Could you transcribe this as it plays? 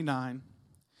9,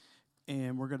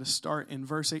 and we're going to start in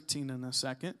verse 18 in a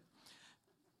second.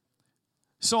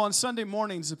 So on Sunday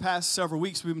mornings, the past several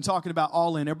weeks, we've been talking about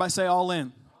all in. Everybody say all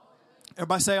in.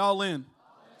 Everybody say all in.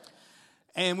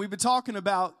 And we've been talking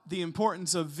about the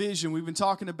importance of vision. We've been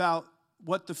talking about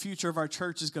what the future of our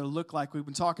church is going to look like. We've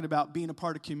been talking about being a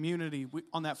part of community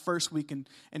on that first week and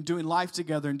doing life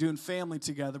together and doing family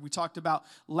together. We talked about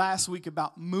last week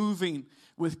about moving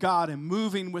with God and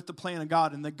moving with the plan of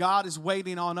God, and that God is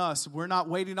waiting on us. We're not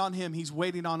waiting on Him. He's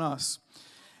waiting on us.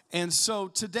 And so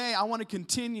today I want to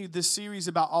continue this series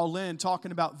about All In,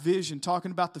 talking about vision,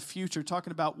 talking about the future,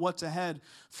 talking about what's ahead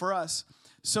for us.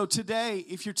 So today,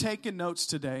 if you're taking notes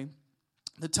today,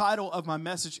 the title of my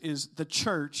message is The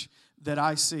Church That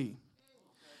I See.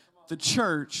 The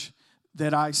church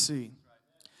that I see.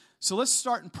 So let's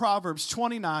start in Proverbs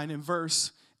 29 and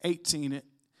verse 18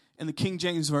 in the King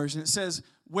James Version. It says,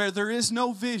 "Where there is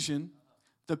no vision,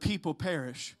 the people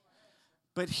perish.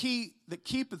 But he that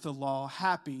keepeth the law,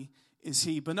 happy is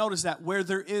he." But notice that where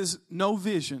there is no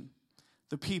vision,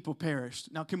 the people perish.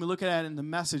 Now can we look at that in the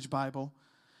Message Bible?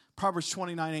 Proverbs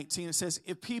 29:18, it says,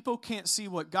 "If people can't see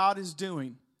what God is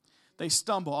doing, they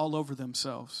stumble all over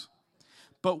themselves.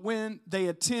 But when they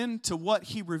attend to what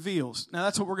He reveals," now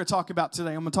that's what we're going to talk about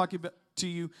today. I'm going to talk to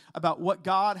you about what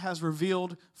God has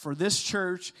revealed for this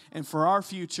church and for our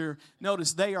future.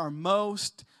 Notice they are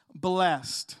most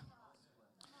blessed.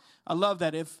 I love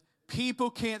that. If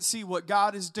people can't see what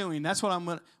God is doing, that's what I'm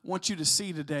going to want you to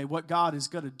see today, what God is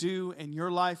going to do in your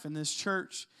life in this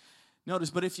church. Notice,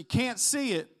 but if you can't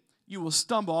see it, you will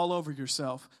stumble all over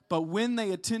yourself. But when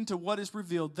they attend to what is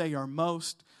revealed, they are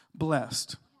most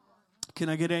blessed. Can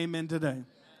I get amen today? Amen.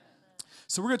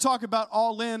 So we're going to talk about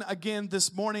All In again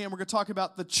this morning, and we're going to talk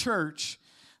about the church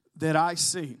that I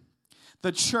see.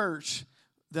 The church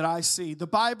that I see. The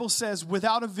Bible says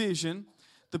without a vision,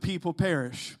 the people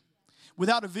perish.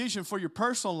 Without a vision for your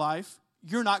personal life,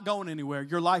 you're not going anywhere.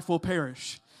 Your life will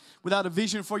perish. Without a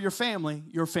vision for your family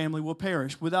will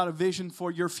perish. Without a vision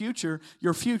for your future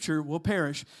will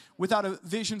perish. Without a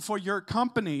vision for your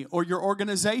company or your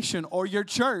organization or your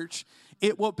church,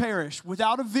 it will perish.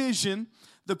 Without a vision,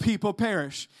 the people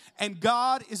perish. And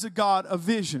God is a God of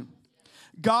vision.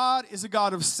 God is a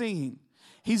God of seeing.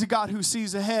 He's a God who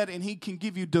sees ahead, and He can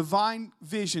give you divine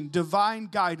vision, divine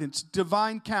guidance,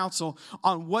 divine counsel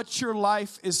on what your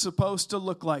life is supposed to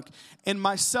look like. And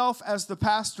myself, as the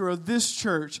pastor of this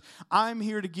church, I'm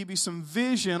here to give you some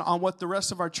vision on what the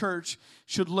rest of our church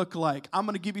should look like. I'm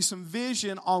going to give you some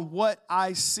vision on what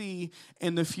I see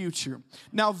in the future.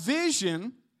 Now,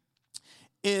 vision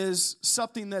is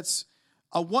something that's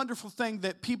a wonderful thing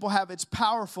that people have. It's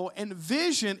powerful. And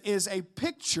vision is a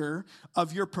picture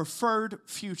of your preferred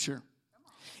future.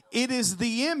 It is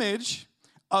the image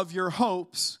of your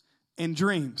hopes and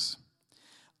dreams.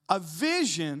 A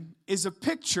vision is a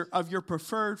picture of your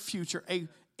preferred future, an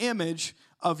image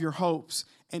of your hopes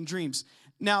and dreams.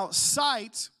 Now,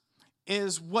 sight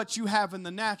is what you have in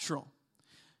the natural.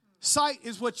 Sight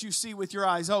is what you see with your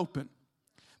eyes open.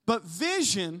 But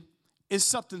vision is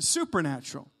something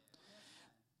supernatural.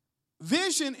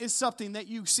 Vision is something that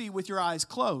you see with your eyes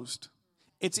closed.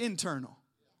 It's internal.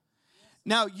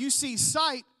 Now, you see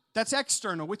sight, that's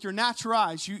external. With your natural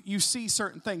eyes, you see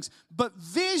certain things. But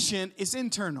vision is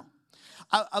internal.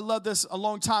 I love this. A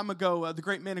long time ago, the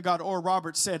great man of God, Oral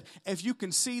Roberts, said, if you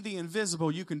can see the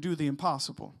invisible, you can do the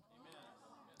impossible.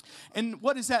 And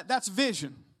what is that? That's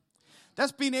vision.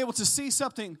 That's being able to see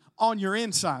something on your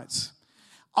insides,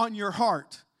 on your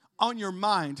heart, on your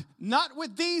mind, not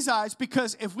with these eyes,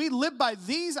 because if we live by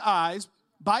these eyes,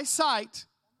 by sight,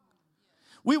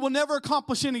 we will never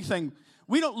accomplish anything.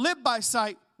 We don't live by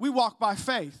sight, we walk by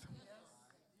faith.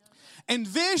 And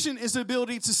vision is the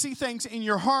ability to see things in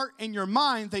your heart and your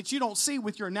mind that you don't see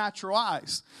with your natural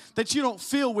eyes, that you don't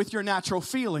feel with your natural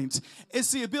feelings.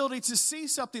 It's the ability to see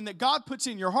something that God puts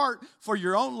in your heart for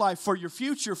your own life, for your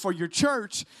future, for your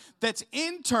church, that's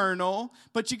internal,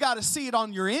 but you got to see it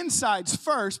on your insides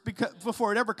first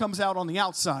before it ever comes out on the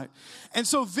outside. And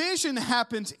so vision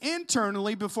happens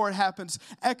internally before it happens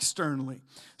externally.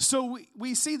 So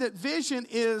we see that vision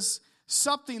is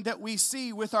something that we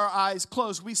see with our eyes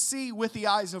closed. We see with the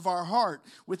eyes of our heart,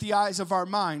 with the eyes of our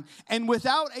mind. And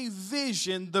without a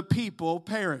vision, the people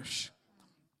perish.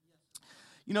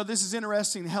 You know, this is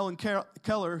interesting. Helen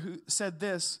Keller, who said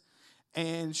this,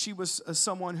 and she was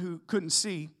someone who couldn't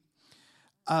see,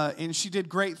 and she did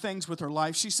great things with her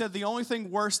life. She said the only thing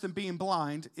worse than being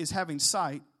blind is having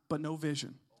sight but no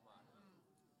vision.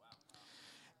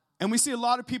 And we see a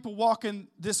lot of people walking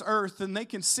this earth, and they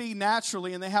can see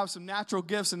naturally, and they have some natural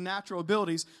gifts and natural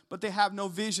abilities, but they have no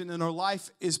vision, and their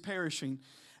life is perishing.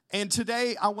 And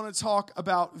today I want to talk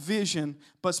about vision,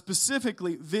 but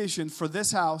specifically vision for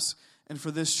this house and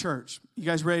for this church. You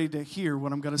guys ready to hear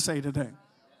what I'm going to say today?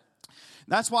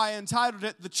 That's why I entitled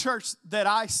it, The Church That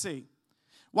I See.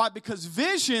 Why? Because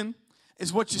vision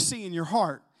is what you see in your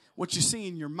heart, what you see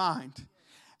in your mind.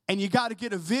 And you got to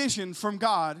get a vision from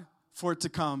God for it to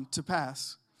come to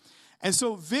pass. And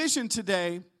so vision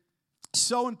today is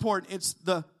so important. It's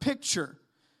the picture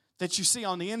that you see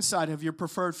on the inside of your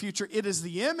preferred future. It is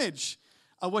the image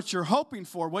of what you're hoping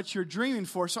for, what you're dreaming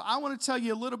for. So I want to tell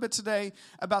you a little bit today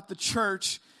about the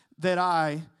church that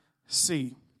I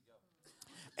see.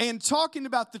 And talking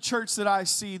about the church that I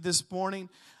see this morning,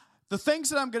 the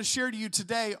things that I'm going to share to you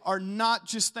today are not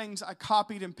just things I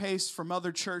copied and pasted from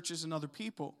other churches and other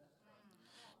people.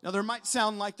 Now, there might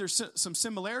sound like there's some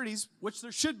similarities, which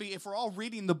there should be if we're all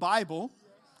reading the Bible.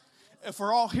 If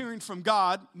we're all hearing from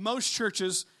God, most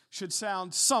churches should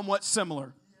sound somewhat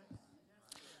similar.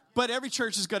 But every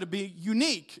church is going to be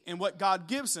unique in what God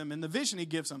gives them and the vision He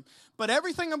gives them. But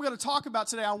everything I'm going to talk about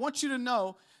today, I want you to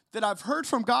know that I've heard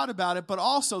from God about it, but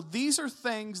also these are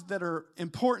things that are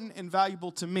important and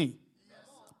valuable to me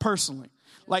personally.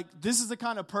 Like, this is the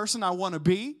kind of person I want to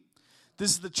be.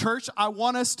 This is the church I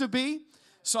want us to be.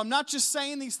 So I'm not just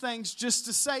saying these things just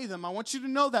to say them. I want you to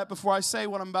know that before I say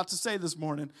what I'm about to say this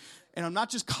morning. And I'm not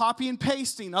just copy and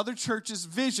pasting other churches'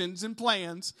 visions and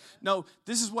plans. No,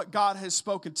 this is what God has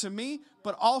spoken to me,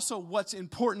 but also what's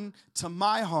important to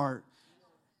my heart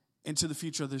and to the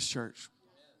future of this church.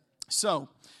 So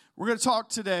we're going to talk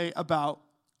today about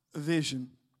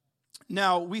vision.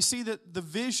 Now, we see that the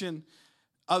vision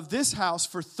of this house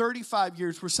for 35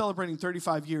 years, we're celebrating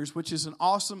 35 years, which is an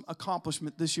awesome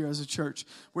accomplishment this year as a church.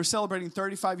 We're celebrating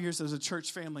 35 years as a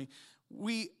church family.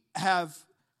 We have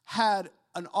had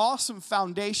an awesome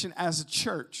foundation as a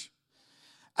church.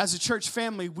 As a church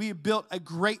family, we built a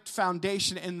great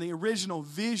foundation in the original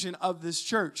vision of this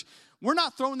church. We're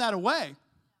not throwing that away,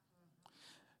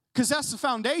 because that's the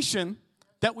foundation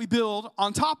that we build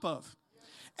on top of.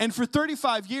 And for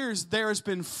 35 years, there has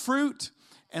been fruit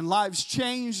and lives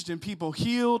changed and people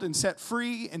healed and set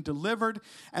free and delivered.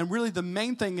 And really the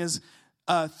main thing is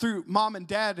through mom and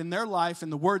dad in their life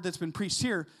and the word that's been preached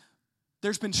here,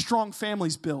 there's been strong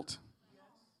families built.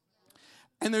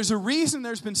 And there's a reason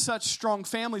there's been such strong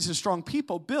families and strong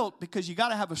people built, because you got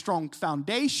to have a strong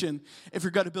foundation if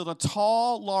you're going to build a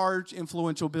tall, large,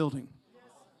 influential building.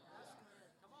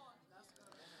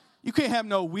 You can't have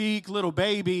no weak little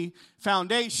baby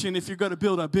foundation if you're going to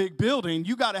build a big building.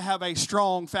 You got to have a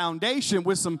strong foundation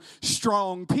with some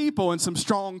strong people and some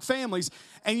strong families.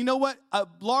 And you know what? A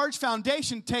large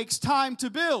foundation takes time to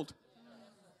build.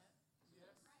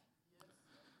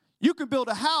 You can build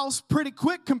a house pretty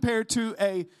quick compared to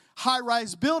a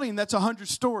high-rise building that's 100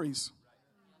 stories.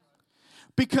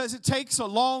 Because it takes a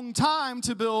long time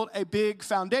to build a big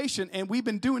foundation. And we've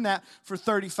been doing that for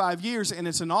 35 years, and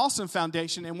it's an awesome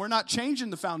foundation, and we're not changing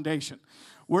the foundation.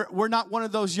 We're not one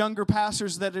of those younger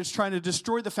pastors that is trying to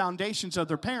destroy the foundations of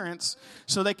their parents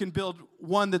so they can build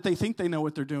one that they think they know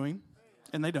what they're doing,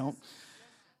 and they don't.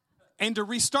 And to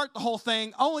restart the whole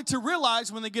thing, only to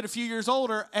realize when they get a few years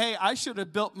older, hey, I should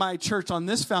have built my church on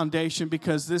this foundation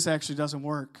because this actually doesn't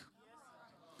work.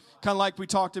 Kind of like we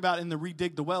talked about in the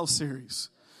Redig the Well series.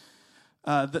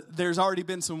 There's already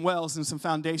been some wells and some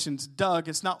foundations dug.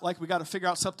 It's not like we got to figure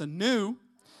out something new.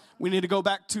 We need to go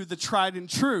back to the tried and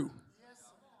true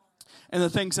and the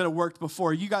things that have worked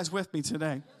before. You guys with me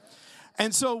today?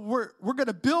 And so we're going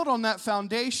to build on that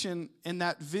foundation and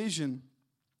that vision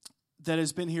that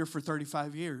has been here for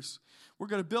 35 years. We're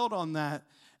going to build on that,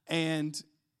 and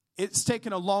it's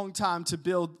taken a long time to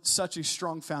build such a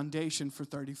strong foundation for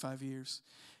 35 years.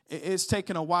 It's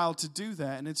taken a while to do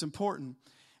that, and it's important.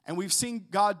 And we've seen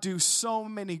God do so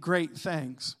many great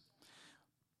things.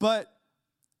 But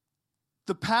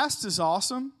the past is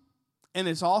awesome, and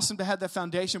it's awesome to have that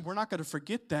foundation. We're not going to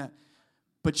forget that.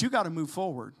 But you got to move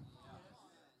forward.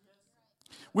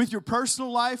 With your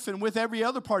personal life and with every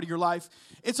other part of your life,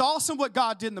 it's awesome what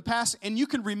God did in the past, and you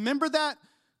can remember that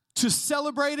to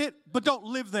celebrate it, but don't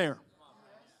live there.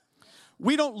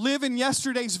 We don't live in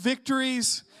yesterday's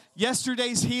victories,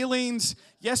 yesterday's healings,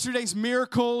 yesterday's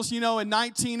miracles. You know, in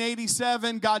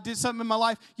 1987, God did something in my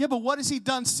life. Yeah, but what has He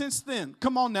done since then?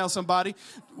 Come on now, somebody.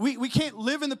 We can't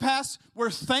live in the past. We're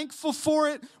thankful for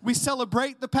it. We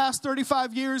celebrate the past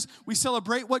 35 years. We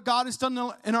celebrate what God has done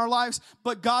in our lives.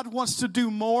 But God wants to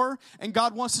do more, and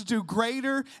God wants to do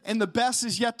greater, and the best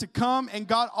is yet to come. And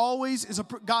God always is a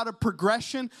God of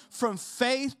progression from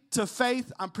faith to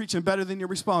faith. I'm preaching better than you're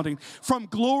responding. From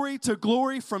glory to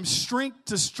glory, from strength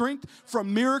to strength,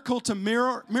 from miracle to miracle.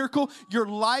 miracle, your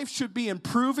life should be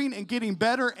improving and getting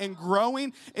better and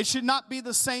growing. It should not be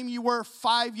the same you were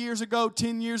 5 years ago,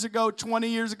 10 years ago, 20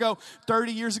 years ago,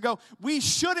 30 years ago. We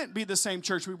shouldn't be the same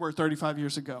church we were 35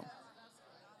 years ago.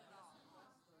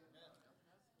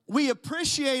 We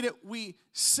appreciate it, we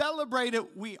celebrate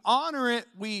it, we honor it,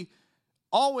 we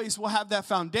always will have that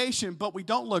foundation, but we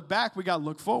don't look back, we got to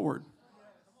look forward.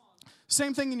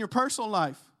 Same thing in your personal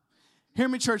life. Hear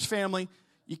me, church family,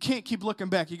 you can't keep looking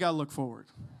back, you got to look forward.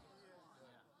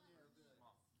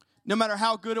 No matter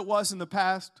how good it was in the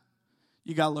past,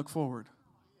 you got to look forward.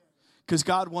 Because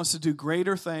God wants to do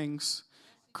greater things,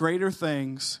 greater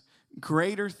things,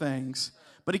 greater things,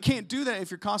 but he can't do that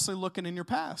if you're constantly looking in your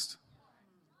past.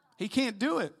 He can't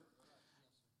do it.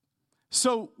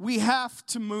 So we have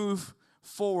to move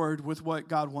forward with what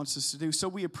God wants us to do. So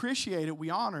we appreciate it,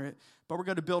 we honor it, but we're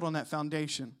going to build on that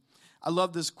foundation. I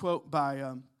love this quote by,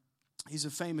 he's a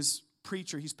famous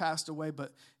preacher. He's passed away,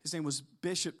 but his name was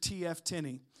Bishop T.F.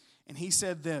 Tenney. And he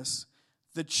said this,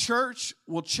 "The church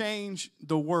will change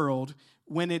the world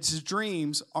when its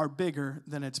dreams are bigger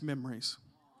than its memories."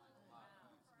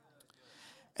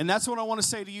 And that's what I want to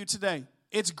say to you today.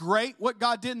 It's great what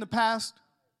God did in the past.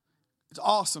 It's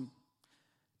awesome.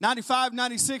 95,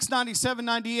 96, 97,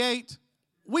 98.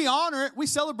 We honor it. We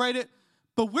celebrate it.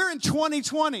 But we're in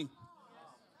 2020.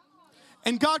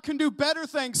 And God can do better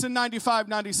things than 95,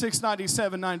 96,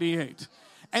 97, 98.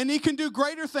 And he can do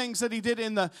greater things that he did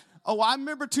in the, I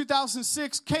remember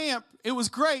 2006 camp. It was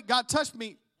great. God touched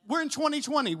me. We're in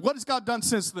 2020. What has God done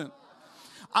since then?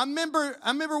 I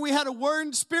remember we had a Word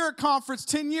and Spirit conference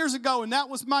 10 years ago, and that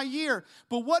was my year.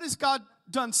 But what has God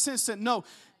done since then? No.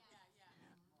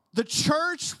 The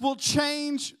church will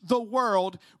change the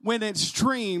world when its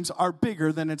dreams are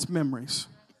bigger than its memories.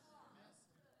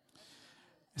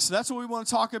 So that's what we want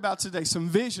to talk about today. Some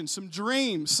vision, some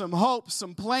dreams, some hopes,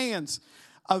 some plans.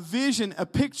 A vision, a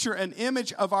picture, an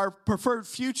image of our preferred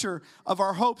future, of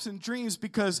our hopes and dreams,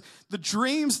 because the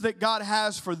dreams that God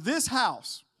has for this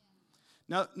house.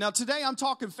 Now today I'm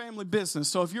talking family business.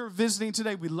 So if you're visiting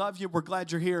today, we love you. We're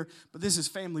glad you're here. But this is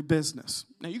family business.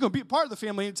 Now you're going to be a part of the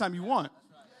family anytime you want.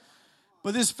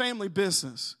 But this is family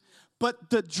business.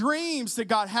 But the dreams that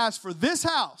God has for this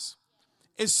house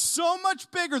is so much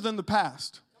bigger than the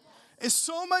past. It's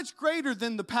so much greater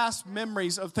than the past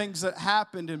memories of things that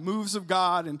happened and moves of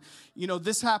God. And,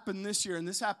 this happened this year and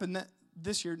this happened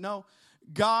this year. No,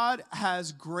 God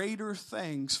has greater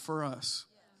things for us.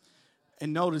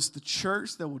 And notice, the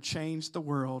church that will change the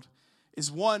world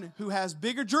is one who has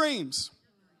bigger dreams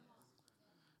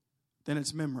than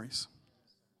its memories.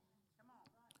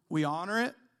 We honor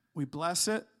it, we bless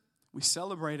it, we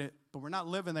celebrate it, but we're not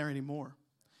living there anymore.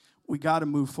 We got to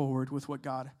move forward with what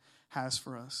God has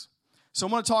for us. So I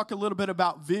want to talk a little bit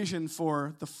about vision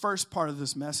for the first part of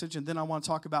this message, and then I want to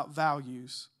talk about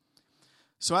values.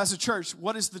 So as a church,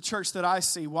 what is the church that I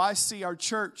see? Well, I see our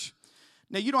church.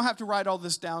 Now, you don't have to write all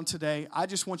this down today. I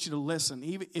just want you to listen.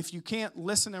 Even if you can't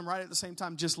listen and write at the same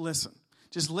time, just listen.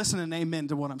 Just listen and amen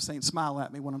to what I'm saying. Smile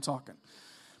at me when I'm talking.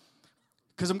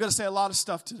 Because I'm going to say a lot of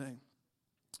stuff today.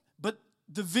 But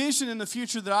the vision in the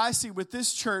future that I see with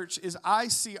this church is I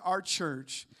see our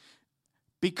church,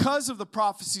 because of the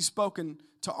prophecy spoken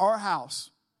to our house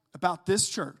about this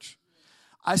church,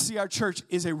 I see our church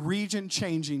is a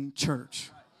region-changing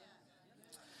church.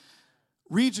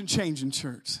 Region-changing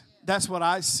church. That's what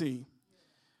I see.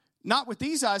 Not with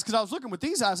these eyes, because I was looking with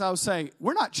these eyes, I would say,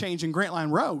 we're not changing Grantline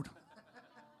Road.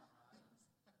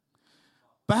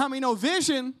 But how many know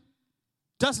vision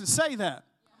doesn't say that?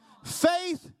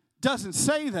 Faith doesn't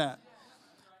say that.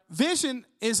 Vision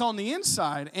is on the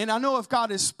inside. And I know if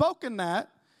God has spoken that,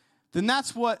 then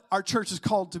that's what our church is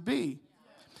called to be.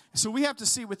 So we have to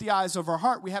see with the eyes of our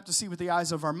heart. We have to see with the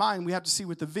eyes of our mind. We have to see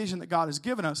with the vision that God has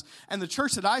given us. And the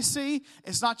church that I see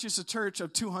is not just a church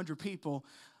of 200 people.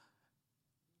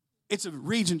 It's a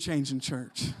region-changing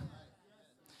church.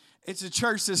 It's a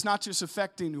church that's not just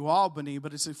affecting New Albany,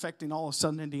 but it's affecting all of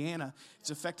Southern Indiana. It's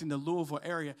affecting the Louisville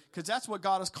area, because that's what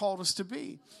God has called us to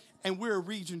be. And we're a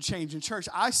region-changing church.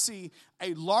 I see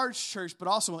a large church, but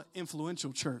also an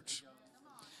influential church.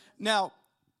 Now,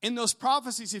 in those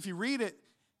prophecies, if you read it,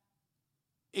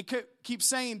 it keeps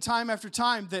saying time after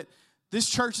time that this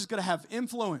church is going to have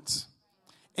influence.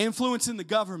 Influence in the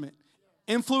government.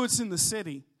 Influence in the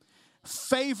city.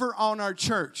 Favor on our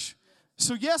church.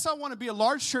 So yes, I want to be a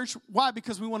large church. Why?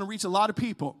 Because we want to reach a lot of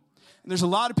people. And there's a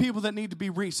lot of people that need to be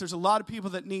reached. There's a lot of people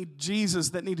that need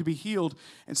Jesus, that need to be healed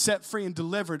and set free and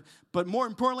delivered. But more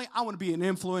importantly, I want to be an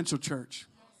influential church.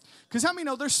 Because how many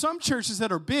know there's some churches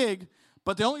that are big,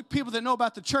 but the only people that know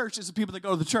about the church is the people that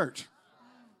go to the church.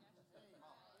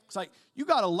 It's like you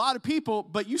got a lot of people,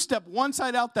 but you step one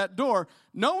side out that door,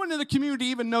 no one in the community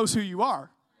even knows who you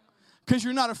are because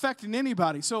you're not affecting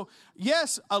anybody. So,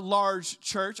 yes, a large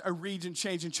church, a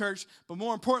region-changing church, but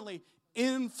more importantly,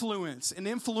 influence, an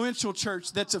influential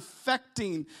church that's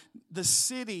affecting the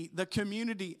city, the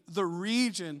community, the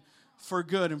region for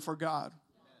good and for God.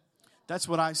 That's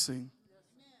what I see.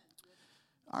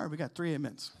 All right, we got 3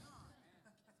 amens.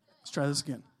 Let's try this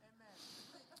again.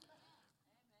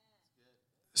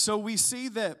 So we see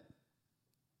that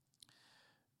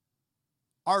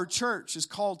our church is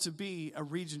called to be a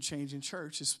region-changing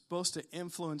church. It's supposed to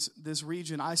influence this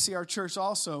region. I see our church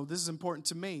also, this is important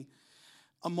to me,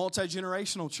 a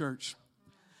multi-generational church.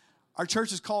 Our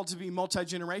church is called to be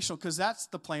multi-generational because that's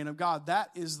the plan of God. That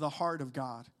is the heart of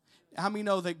God. How many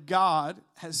know that God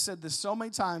has said this so many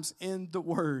times in the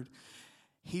Word?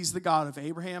 He's the God of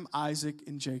Abraham, Isaac,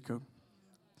 and Jacob.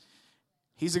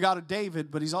 He's the God of David,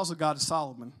 but he's also God of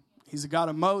Solomon. He's the God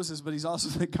of Moses, but he's also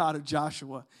the God of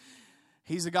Joshua.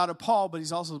 He's the God of Paul, but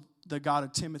he's also the God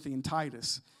of Timothy and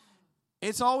Titus.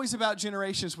 It's always about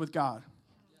generations with God.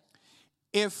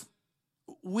 If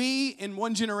we in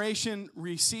one generation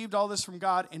received all this from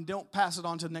God and don't pass it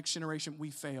on to the next generation, we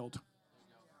failed.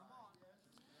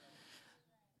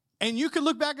 And you could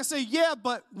look back and say, yeah,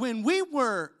 but when we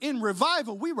were in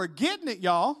revival, we were getting it,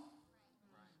 y'all.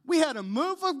 We had a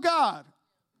move of God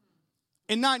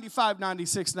in 95,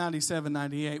 96, 97,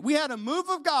 98. We had a move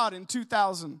of God in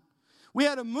 2000. We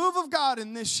had a move of God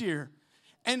in this year.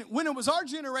 And when it was our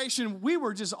generation, we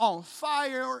were just on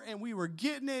fire and we were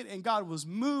getting it and God was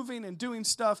moving and doing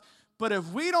stuff. But if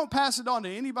we don't pass it on to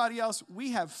anybody else,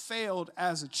 we have failed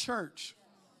as a church.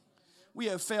 We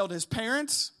have failed as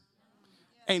parents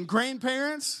and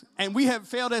grandparents, and we have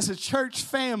failed as a church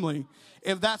family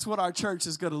if that's what our church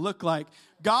is going to look like.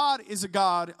 God is a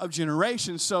God of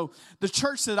generations. So the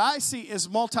church that I see is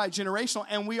multi-generational,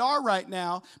 and we are right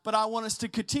now, but I want us to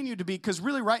continue to be, because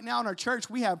really right now in our church,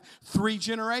 we have 3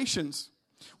 generations.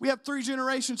 We have 3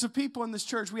 generations of people in this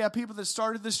church. We have people that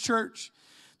started this church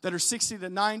that are 60 to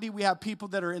 90. We have people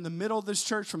that are in the middle of this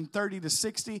church from 30 to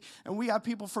 60, and we have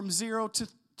people from 0 to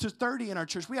 30 in our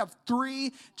church. We have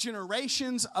 3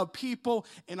 generations of people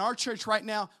in our church right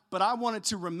now, but I want it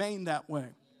to remain that way.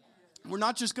 We're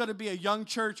not just going to be a young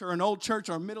church or an old church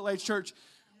or a middle-aged church.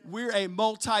 We're a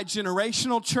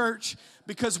multi-generational church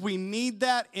because we need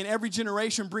that, and every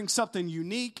generation brings something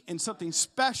unique and something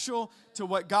special to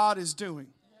what God is doing.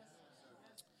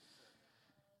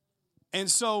 And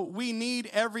so we need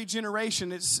every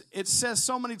generation. It says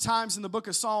so many times in the book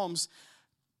of Psalms,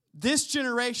 this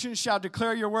generation shall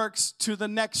declare your works to the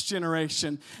next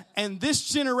generation. And this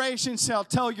generation shall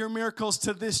tell your miracles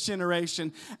to this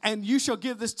generation. And you shall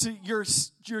give this to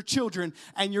your children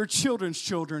and your children's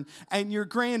children and your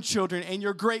grandchildren and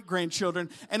your great-grandchildren.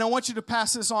 And I want you to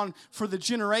pass this on for the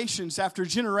generations after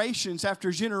generations after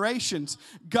generations.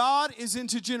 God is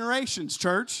into generations,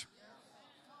 church.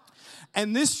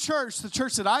 And this church, the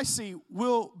church that I see,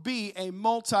 will be a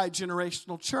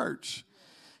multi-generational church.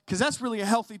 Because that's really a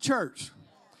healthy church.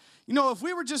 You know, if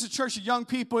we were just a church of young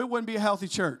people, it wouldn't be a healthy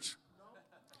church.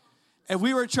 If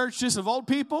we were a church just of old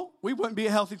people, we wouldn't be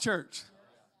a healthy church.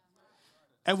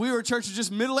 If we were a church of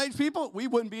just middle-aged people, we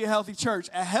wouldn't be a healthy church.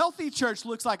 A healthy church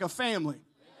looks like a family.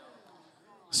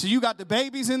 So you got the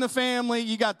babies in the family.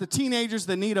 You got the teenagers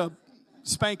that need a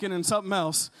spanking and something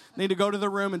else. Need to go to the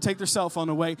room and take their cell phone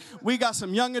away. We got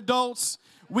some young adults.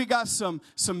 We got some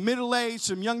middle-aged,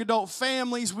 some young adult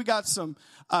families. We got some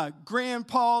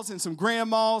grandpas and some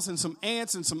grandmas and some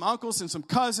aunts and some uncles and some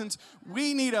cousins.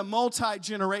 We need a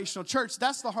multi-generational church.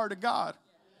 That's the heart of God.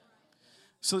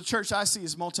 So the church I see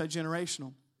is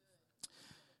multi-generational.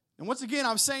 And once again,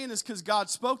 I'm saying this because God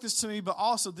spoke this to me, but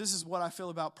also this is what I feel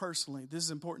about personally. This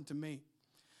is important to me.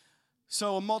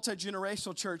 So a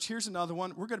multi-generational church. Here's another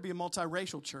one. We're going to be a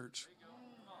multi-racial church.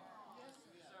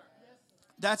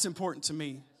 That's important to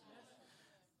me.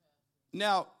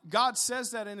 Now, God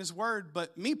says that in His Word,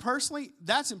 but me personally,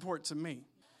 that's important to me.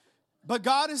 But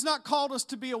God has not called us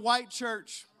to be a white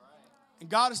church. And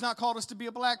God has not called us to be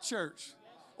a black church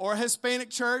or a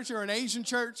Hispanic church or an Asian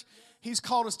church. He's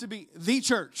called us to be the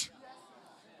church,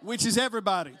 which is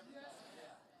everybody.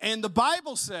 And the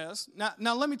Bible says,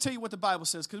 now let me tell you what the Bible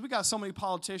says, because we got so many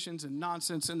politicians and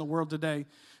nonsense in the world today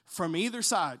from either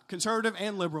side, conservative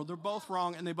and liberal. They're both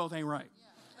wrong and they both ain't right.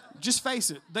 Just face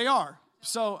it, they are.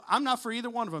 So I'm not for either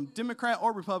one of them, Democrat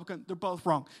or Republican. They're both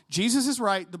wrong. Jesus is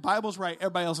right. The Bible's right.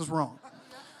 Everybody else is wrong.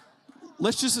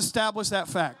 Let's just establish that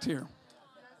fact here.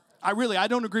 I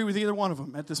don't agree with either one of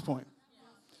them at this point.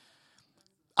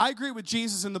 I agree with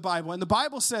Jesus in the Bible. And the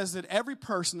Bible says that every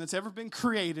person that's ever been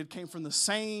created came from the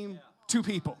same 2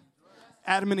 people.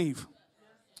 Adam and Eve.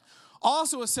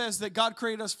 Also, it says that God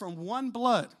created us from one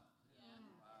blood.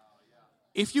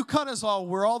 If you cut us all,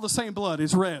 we're all the same blood.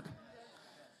 It's red.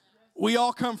 We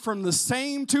all come from the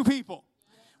same two people.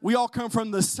 We all come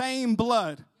from the same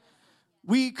blood.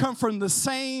 We come from the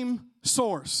same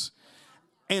source.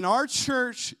 And our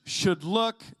church should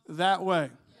look that way.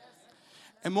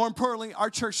 And more importantly, our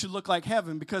church should look like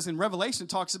heaven, because in Revelation it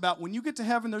talks about when you get to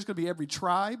heaven, there's going to be every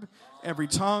tribe, every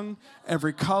tongue,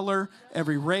 every color,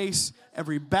 every race,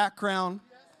 every background.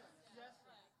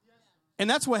 And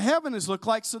that's what heaven is look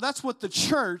like, so that's what the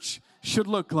church should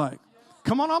look like.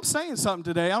 Come on, I'm saying something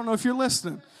today. I don't know if you're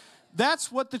listening.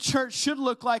 That's what the church should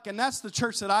look like, and that's the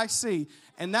church that I see,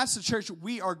 and that's the church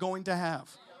we are going to have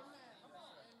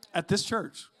at this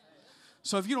church.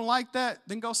 So if you don't like that,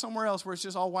 then go somewhere else where it's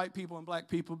just all white people and black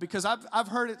people, because I've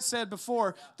heard it said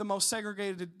before, the most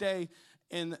segregated day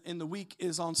in the week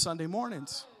is on Sunday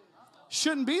mornings.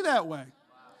 Shouldn't be that way.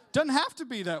 Doesn't have to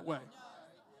be that way.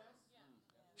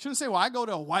 Shouldn't say, well, I go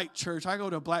to a white church, I go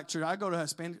to a black church, I go to a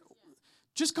Hispanic.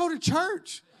 Just go to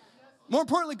church. More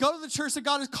importantly, go to the church that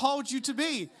God has called you to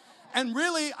be. And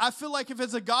really, I feel like if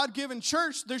it's a God-given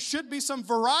church, there should be some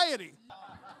variety.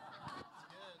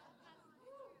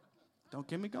 Don't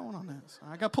get me going on this.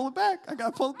 I got to pull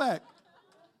it back.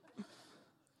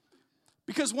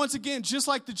 Because once again, just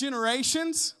like the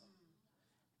generations,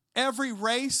 every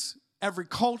race, every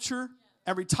culture,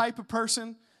 every type of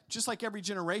person, just like every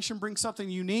generation brings something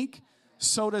unique,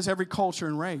 so does every culture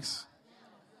and race.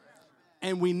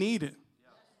 And we need it.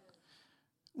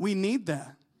 We need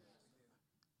that.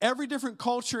 Every different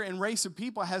culture and race of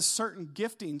people has certain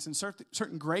giftings and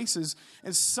certain graces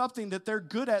and something that they're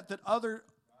good at that other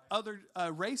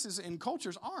races and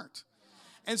cultures aren't.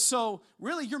 And so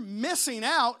really you're missing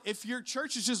out if your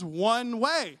church is just one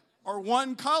way or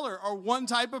one color or one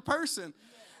type of person.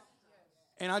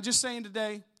 And I'm just saying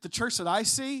today, the church that I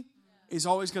see is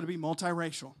always going to be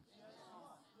multiracial.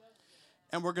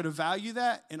 And we're going to value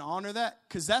that and honor that,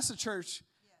 because that's the church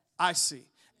I see.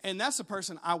 And that's the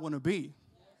person I want to be.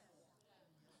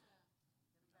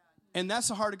 And that's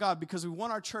the heart of God, because we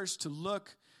want our church to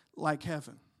look like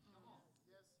heaven.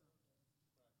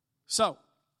 So,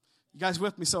 you guys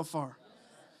with me so far?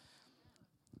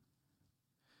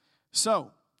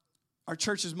 So, our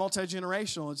church is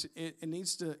multi-generational. It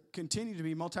needs to continue to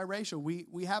be multiracial.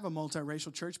 We have a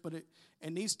multiracial church, but it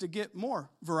needs to get more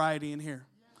variety in here.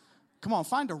 Come on,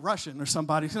 find a Russian or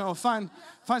somebody. Find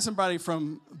somebody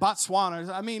from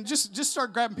Botswana. I mean, just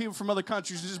start grabbing people from other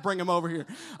countries and just bring them over here.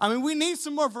 I mean, we need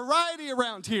some more variety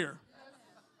around here.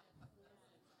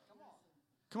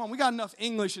 Come on, we got enough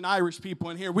English and Irish people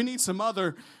in here. We need some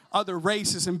other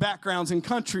races and backgrounds and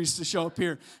countries to show up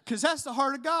here, because that's the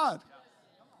heart of God.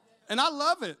 And I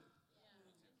love it.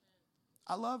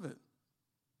 I love it.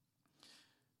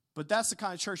 But that's the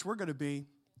kind of church we're going to be,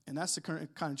 and that's the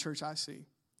kind of church I see.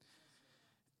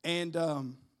 And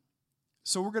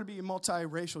so we're going to be a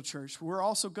multiracial church. We're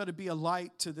also going to be a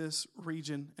light to this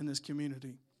region and this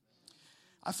community.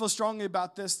 I feel strongly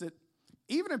about this, that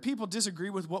even if people disagree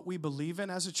with what we believe in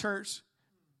as a church,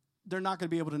 they're not going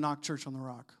to be able to knock church on the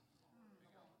rock.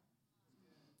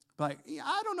 Like, yeah,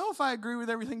 I don't know if I agree with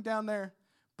everything down there,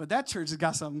 but that church has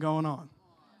got something going on.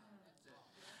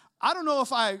 I don't know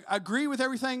if I agree with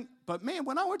everything, but man,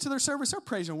 when I went to their service, their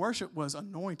praise and worship was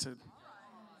anointed.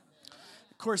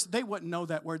 Of course, they wouldn't know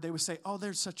that word. They would say, oh,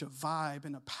 there's such a vibe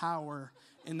and a power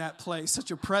in that place, such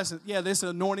a presence. Yeah, this is the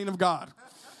anointing of God.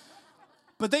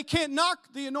 But they can't knock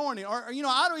the anointing. Or,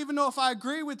 I don't even know if I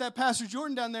agree with that Pastor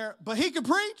Jordan down there, but he could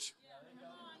preach.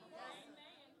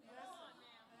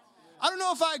 I don't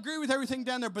know if I agree with everything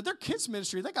down there, but their kids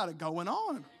ministry, they got it going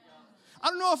on. I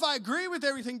don't know if I agree with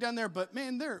everything down there, but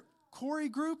man, their Corey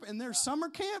group and their summer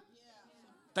camp,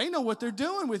 they know what they're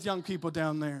doing with young people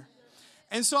down there.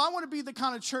 And so I want to be the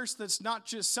kind of church that's not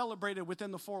just celebrated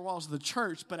within the four walls of the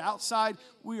church, but outside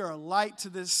we are a light to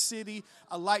this city,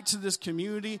 a light to this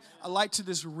community, a light to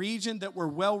this region, that we're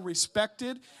well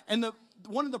respected. And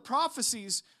one of the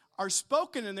prophecies are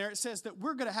spoken in there. It says that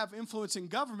we're going to have influence in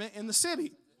government in the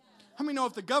city. How many know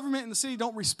if the government in the city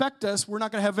don't respect us, we're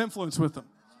not going to have influence with them?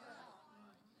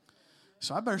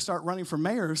 So I better start running for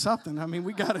mayor or something. I mean,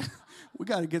 we got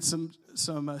to get some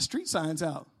street signs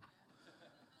out.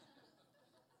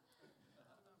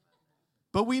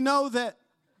 But we know that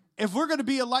if we're going to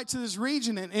be a light to this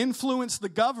region and influence the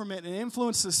government and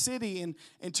influence the city and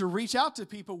to reach out to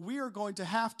people, we are going to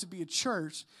have to be a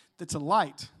church that's a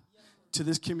light to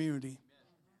this community.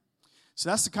 So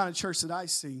that's the kind of church that I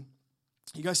see.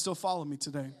 You guys still follow me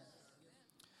today?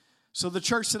 So the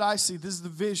church that I see, this is the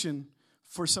vision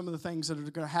for some of the things that are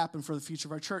going to happen for the future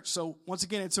of our church. So once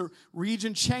again, it's a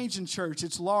region-changing church.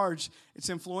 It's large, it's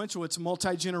influential, it's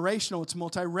multi-generational, it's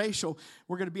multiracial.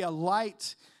 We're going to be a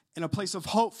light and a place of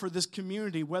hope for this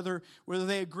community. Whether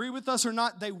they agree with us or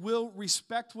not, they will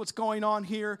respect what's going on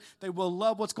here. They will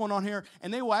love what's going on here.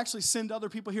 And they will actually send other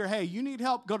people here, hey, you need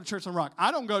help, go to Church on the Rock. I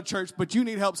don't go to church, but you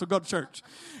need help, so go to church.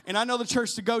 And I know the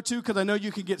church to go to because I know you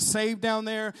can get saved down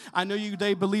there. I know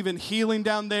they believe in healing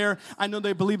down there. I know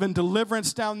they believe in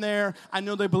deliverance down there. I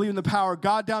know they believe in the power of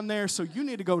God down there. So you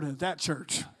need to go to that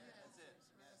church.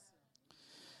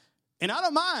 And I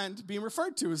don't mind being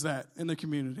referred to as that in the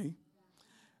community.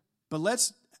 But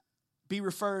let's be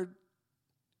referred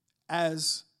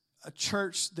as a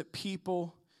church that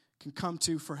people can come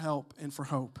to for help and for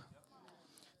hope.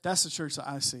 That's the church that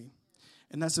I see.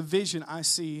 And that's a vision I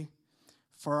see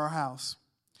for our house.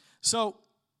 So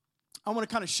I want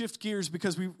to kind of shift gears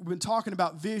because we've been talking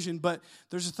about vision, but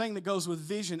there's a thing that goes with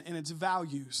vision, and it's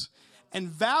values. And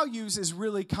values is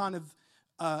really kind of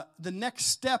the next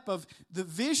step of the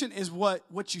vision is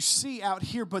what you see out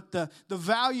here, but the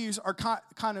values are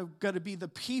kind of going to be the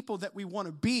people that we want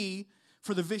to be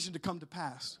for the vision to come to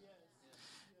pass.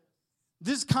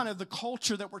 This is kind of the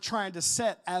culture that we're trying to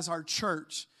set as our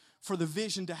church for the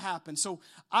vision to happen. So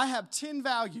I have 10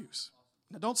 values.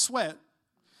 Now don't sweat,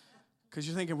 because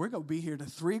you're thinking we're going to be here to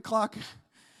 3 o'clock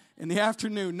in the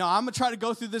afternoon. No, I'm going to try to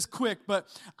go through this quick, but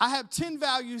I have 10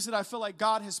 values that I feel like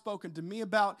God has spoken to me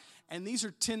about, and these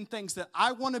are 10 things that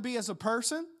I want to be as a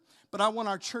person, but I want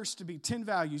our church to be 10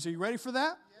 values. Are you ready for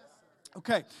that? Yes.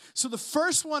 Okay, so the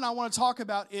first one I want to talk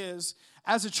about is,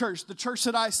 as a church, the church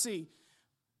that I see.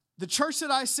 The church that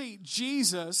I see,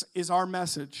 Jesus is our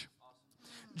message.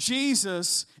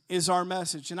 Jesus is our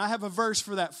message. And I have a verse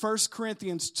for that, 1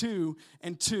 Corinthians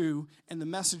 2:2 in the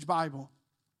Message Bible.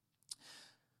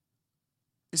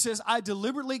 It says, I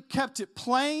deliberately kept it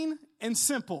plain and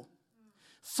simple.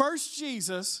 First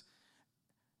Jesus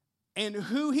and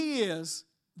who he is,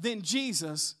 then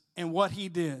Jesus and what he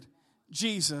did.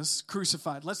 Jesus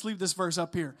crucified. Let's leave this verse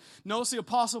up here. Notice the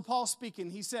Apostle Paul speaking.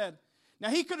 He said, now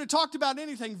he could have talked about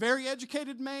anything. Very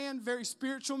educated man, very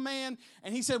spiritual man.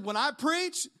 And he said, when I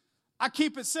preach, I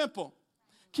keep it simple.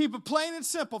 Keep it plain and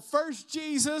simple. First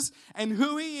Jesus and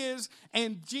who he is,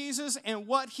 and Jesus and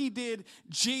what he did.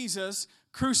 Jesus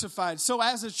crucified. So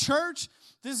as a church,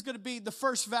 this is going to be the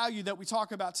first value that we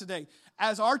talk about today.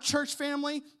 As our church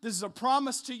family, this is a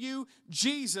promise to you.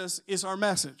 Jesus is our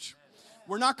message.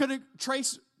 We're not going to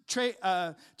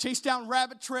chase down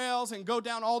rabbit trails and go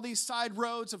down all these side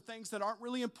roads of things that aren't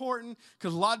really important,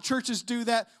 because a lot of churches do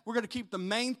that. We're going to keep the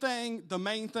main thing,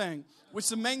 which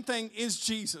the main thing is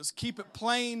Jesus. Keep it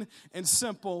plain and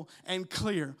simple and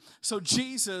clear. So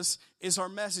Jesus is our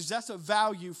message. That's a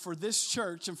value for this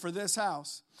church and for this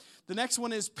house. The next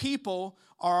one is people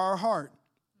are our heart.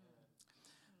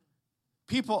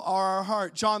 People are our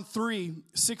heart. John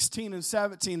 3:16 and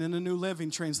 17 in the New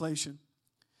Living Translation.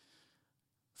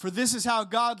 For this is how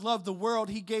God loved the world.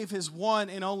 He gave his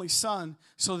one and only Son,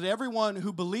 so that everyone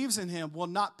who believes in him will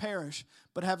not perish,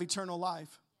 but have eternal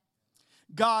life.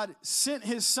 God sent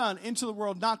his Son into the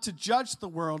world not to judge the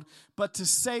world, but to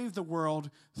save the world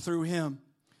through him.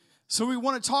 So we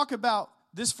want to talk about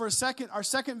this for a second. Our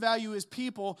second value is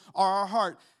people are our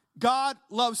heart. God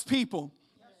loves people.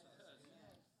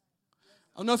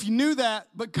 I don't know if you knew that,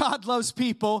 but God loves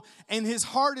people, and his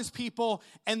heart is people,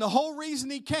 and the whole reason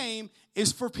he came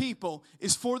is for people,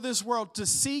 is for this world, to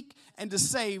seek and to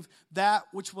save that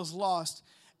which was lost.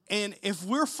 And if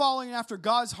we're following after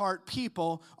God's heart,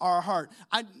 people are our heart.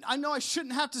 I know I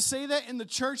shouldn't have to say that in the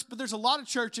church, but there's a lot of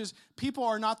churches, people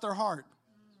are not their heart.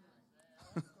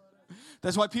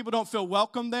 That's why people don't feel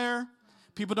welcome there.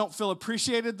 People don't feel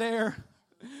appreciated there.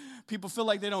 People feel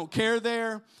like they don't care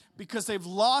there, because they've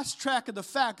lost track of the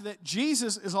fact that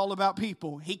Jesus is all about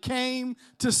people. He came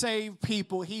to save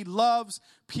people. He loves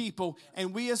people.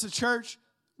 And we as a church,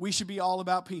 we should be all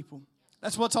about people.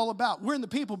 That's what it's all about. We're in the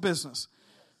people business.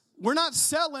 We're not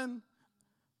selling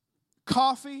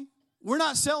coffee. We're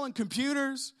not selling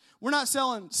computers. We're not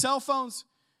selling cell phones.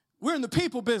 We're in the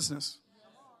people business.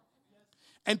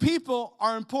 And people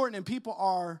are important, and people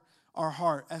are our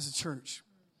heart as a church.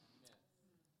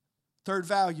 Third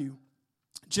value,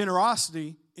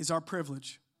 generosity is our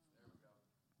privilege.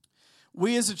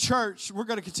 We as a church, we're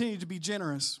going to continue to be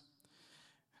generous.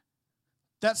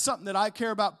 That's something that I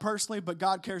care about personally, but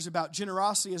God cares about.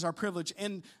 Generosity is our privilege.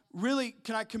 And really,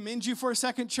 can I commend you for a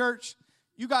second, church?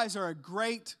 You guys are a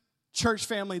great church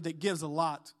family that gives a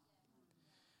lot.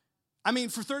 I mean,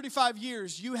 for 35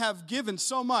 years, you have given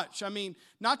so much. I mean,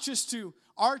 not just to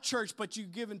our church, but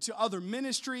you've given to other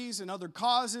ministries and other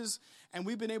causes. And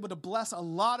we've been able to bless a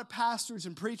lot of pastors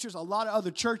and preachers, a lot of other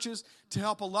churches to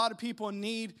help a lot of people in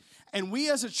need. And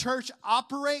we as a church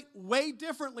operate way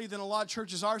differently than a lot of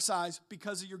churches our size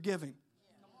because of your giving.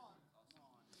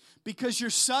 Because you're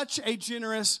such a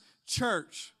generous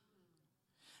church.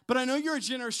 But I know you're a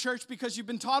generous church because you've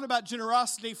been taught about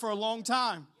generosity for a long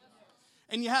time.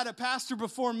 And you had a pastor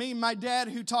before me, my dad,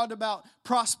 who taught about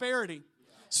prosperity.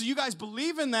 So you guys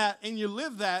believe in that and you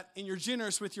live that and you're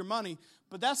generous with your money.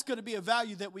 But that's going to be a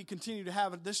value that we continue to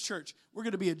have at this church. We're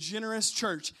going to be a generous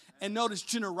church. And notice,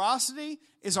 generosity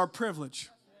is our privilege.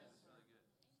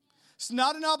 It's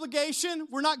not an obligation.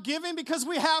 We're not giving because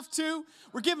we have to.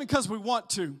 We're giving because we want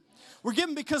to. We're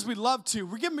giving because we love to.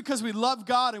 We're giving because we love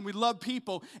God and we love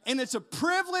people. And it's a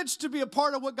privilege to be a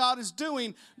part of what God is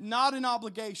doing, not an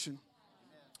obligation.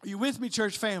 Are you with me,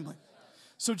 church family?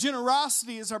 So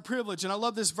generosity is our privilege. And I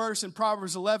love this verse in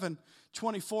Proverbs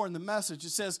 11:24 in the Message.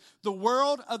 It says, the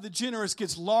world of the generous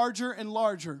gets larger and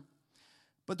larger,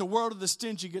 but the world of the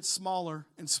stingy gets smaller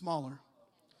and smaller.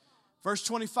 Verse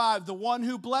 25, the one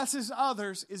who blesses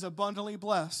others is abundantly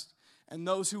blessed, and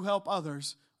those who help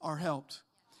others are helped.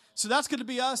 So that's going to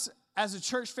be us as a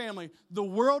church family. The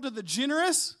world of the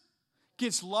generous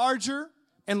gets larger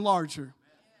and larger.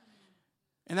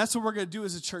 And that's what we're going to do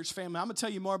as a church family. I'm going to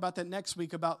tell you more about that next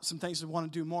week, about some things we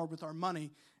want to do more with our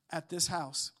money at this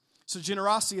house. So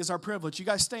generosity is our privilege. You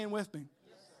guys staying with me?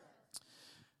 Yes, sir.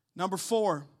 Number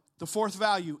 4, the fourth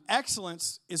value,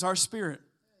 excellence is our spirit.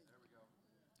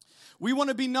 We want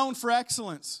to be known for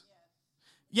excellence.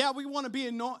 Yeah, we want to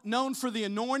be known for the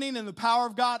anointing and the power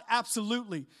of God,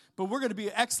 absolutely. But we're going to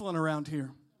be excellent around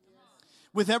here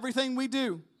with everything we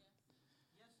do.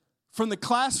 From the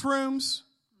classrooms,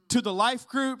 to the life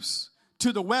groups,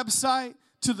 to the website,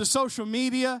 to the social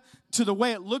media, to the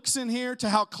way it looks in here, to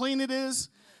how clean it is,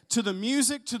 to the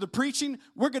music, to the preaching,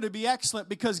 we're going to be excellent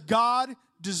because God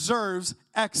deserves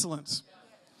excellence.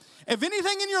 If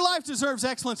anything in your life deserves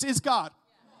excellence, it's God.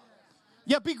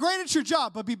 Yeah, be great at your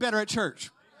job, but be better at church.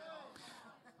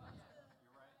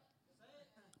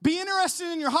 Be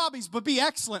interested in your hobbies, but be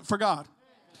excellent for God.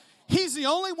 He's the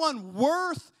only one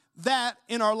worth that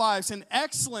in our lives, and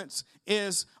excellence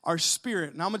is our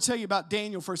spirit. Now I'm going to tell you about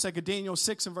Daniel for a second. Daniel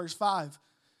 6 and verse 5,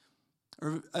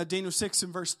 or Daniel 6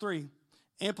 and verse 3.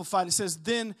 Amplified, it says,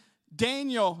 then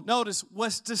Daniel, notice,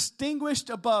 was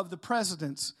distinguished above the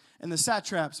presidents and the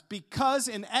satraps because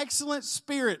an excellent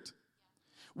spirit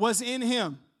was in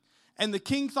him. And the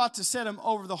king thought to set him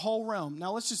over the whole realm.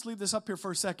 Now let's just leave this up here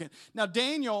for a second. Now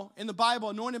Daniel, in the Bible,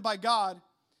 anointed by God,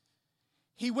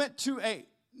 he went to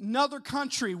another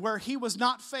country where he was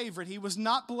not favored. He was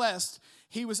not blessed.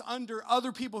 He was under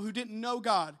other people who didn't know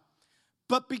God.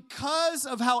 But because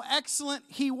of how excellent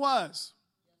he was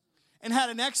and had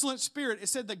an excellent spirit, it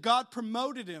said that God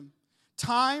promoted him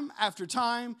time after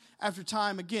time after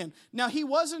time again. Now he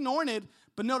was anointed,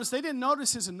 but notice they didn't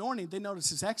notice his anointing. They noticed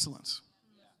his excellence.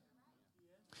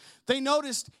 They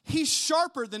noticed he's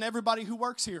sharper than everybody who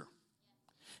works here.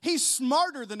 He's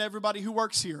smarter than everybody who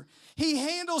works here. He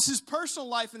handles his personal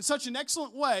life in such an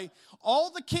excellent way.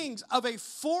 All the kings of a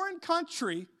foreign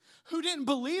country who didn't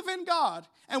believe in God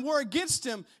and were against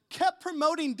him kept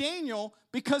promoting Daniel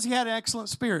because he had an excellent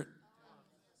spirit.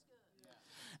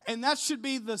 And that should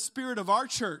be the spirit of our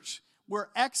church. We're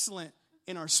excellent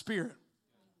in our spirit.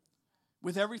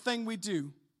 With everything we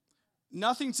do,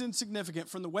 nothing's insignificant.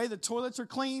 From the way the toilets are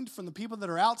cleaned, from the people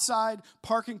that are outside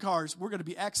parking cars, we're going to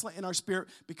be excellent in our spirit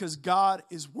because God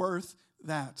is worth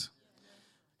that.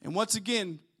 And once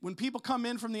again, when people come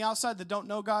in from the outside that don't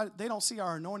know God, they don't see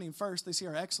our anointing first. They see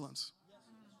our excellence.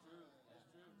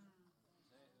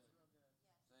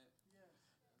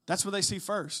 That's what they see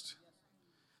first.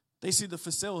 They see the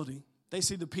facility. They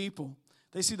see the people.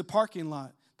 They see the parking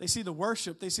lot. They see the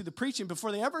worship. They see the preaching.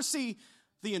 Before they ever see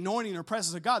the anointing or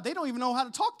presence of God, they don't even know how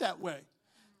to talk that way.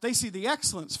 They see the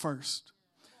excellence first.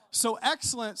 So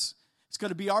excellence is going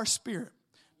to be our spirit.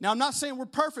 Now, I'm not saying we're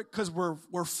perfect because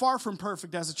we're far from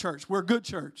perfect as a church. We're a good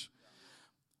church.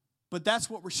 But that's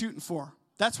what we're shooting for.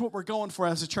 That's what we're going for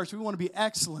as a church. We want to be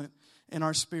excellent in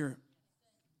our spirit.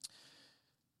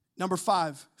 Number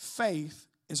 5, faith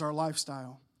is our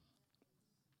lifestyle.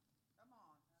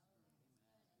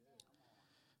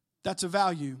 That's a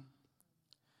value.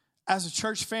 As a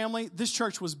church family, this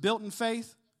church was built in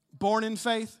faith, born in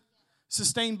faith,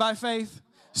 sustained by faith,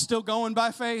 still going by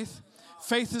faith.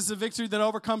 Faith is the victory that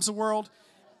overcomes the world.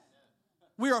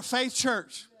 We are a faith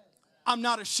church. I'm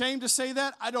not ashamed to say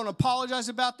that. I don't apologize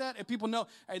about that. If people know,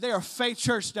 hey, they are a faith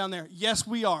church down there. Yes,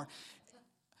 we are.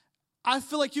 I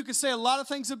feel like you could say a lot of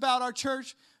things about our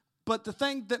church, but the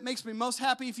thing that makes me most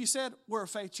happy if you said, we're a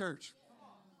faith church.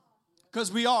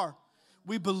 Because we are.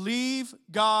 We believe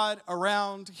God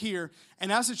around here.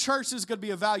 And as a church, this is going to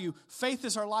be a value. Faith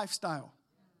is our lifestyle.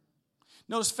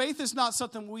 Notice, faith is not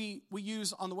something we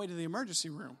use on the way to the emergency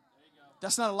room.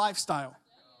 That's not a lifestyle.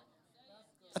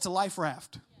 That's a life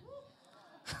raft.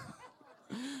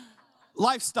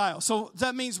 Lifestyle. So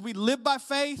that means we live by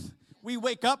faith. We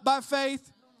wake up by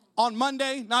faith on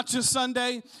Monday, not just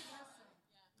Sunday.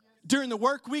 During the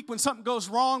work week, when something goes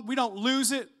wrong, we don't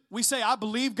lose it. We say, I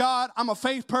believe God. I'm a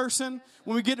faith person.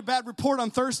 When we get a bad report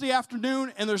on Thursday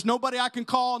afternoon and there's nobody I can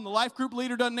call and the life group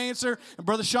leader doesn't answer and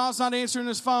Brother Sean's not answering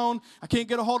his phone, I can't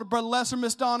get a hold of Brother Les or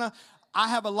Miss Donna, I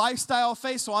have a lifestyle of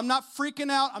faith, so I'm not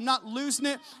freaking out. I'm not losing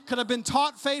it because I've been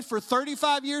taught faith for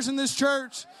 35 years in this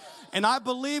church, and I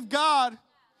believe God,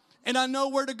 and I know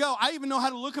where to go. I even know how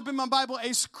to look up in my Bible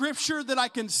a scripture that I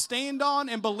can stand on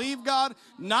and believe God,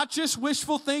 not just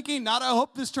wishful thinking, not I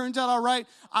hope this turns out all right.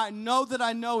 I know that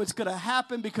I know it's going to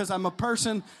happen because I'm a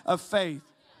person of faith.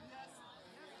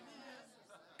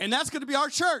 And that's going to be our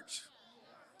church.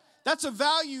 That's a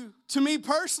value to me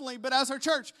personally, but as our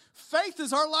church, faith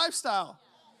is our lifestyle.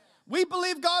 We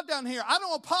believe God down here. I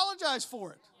don't apologize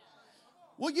for it.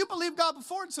 Well, you believed God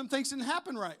before and some things didn't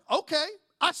happen right. Okay,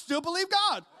 I still believe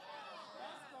God.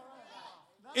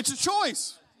 It's a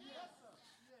choice.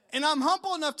 And I'm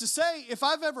humble enough to say if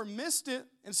I've ever missed it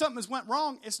and something has went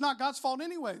wrong, it's not God's fault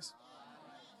anyways.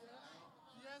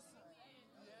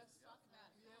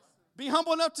 Be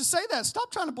humble enough to say that.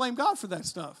 Stop trying to blame God for that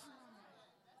stuff.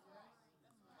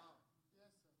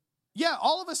 Yeah,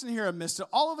 all of us in here have missed it.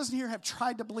 All of us in here have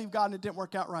tried to believe God and it didn't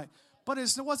work out right. But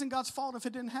it wasn't God's fault if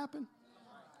it didn't happen.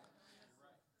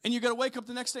 And you got to wake up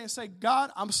the next day and say,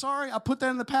 God, I'm sorry. I put that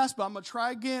in the past, but I'm going to try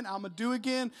again. I'm going to do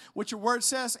again what your word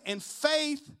says. And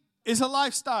faith is a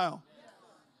lifestyle.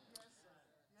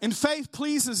 And faith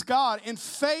pleases God. And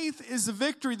faith is the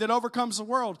victory that overcomes the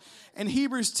world. And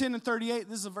Hebrews 10:38,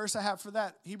 this is a verse I have for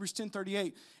that. Hebrews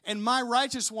 10:38. And my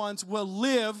righteous ones will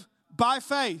live by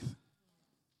faith.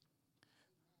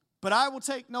 But I will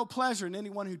take no pleasure in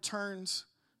anyone who turns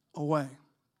away.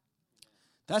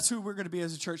 That's who we're going to be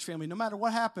as a church family. No matter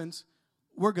what happens,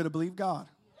 we're going to believe God.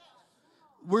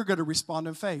 We're going to respond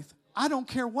in faith. I don't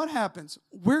care what happens.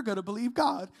 We're going to believe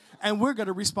God, and we're going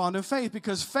to respond in faith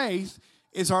because faith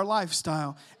is our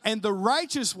lifestyle. And the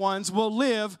righteous ones will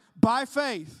live by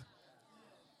faith.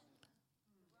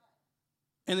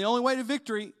 And the only way to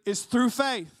victory is through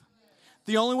faith.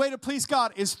 The only way to please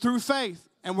God is through faith.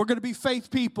 And we're going to be faith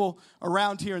people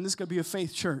around here, and this is going to be a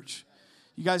faith church.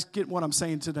 You guys get what I'm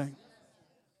saying today?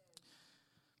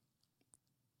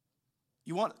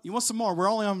 You want some more? We're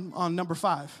only on number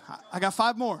 5. I got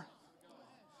 5 more.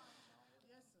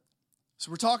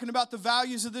 So we're talking about the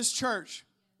values of this church.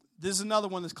 This is another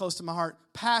one that's close to my heart.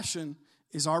 Passion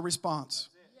is our response.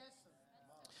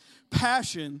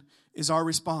 Passion is our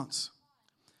response.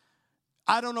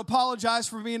 I don't apologize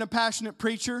for being a passionate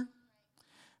preacher.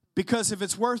 Because if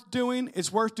it's worth doing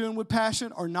with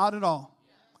passion or not at all.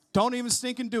 Don't even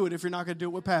stink and do it if you're not going to do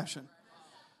it with passion.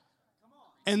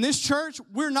 In this church,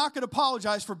 we're not going to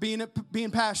apologize for being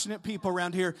passionate people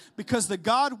around here because the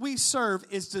God we serve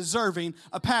is deserving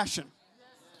of passion.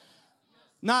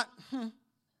 Not,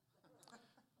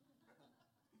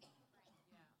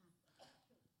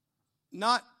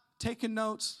 not taking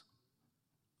notes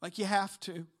like you have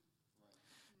to.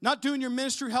 Not doing your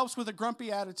ministry helps with a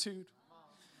grumpy attitude.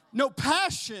 No,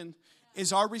 passion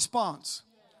is our response.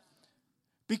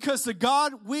 Because the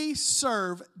God we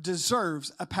serve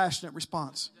deserves a passionate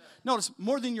response. Notice,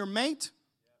 more than your mate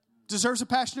deserves a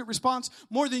passionate response.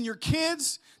 More than your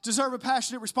kids deserve a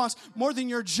passionate response. More than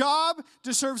your job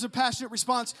deserves a passionate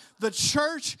response. The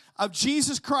church of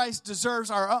Jesus Christ deserves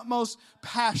our utmost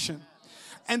passion.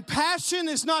 And passion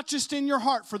is not just in your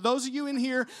heart. For those of you in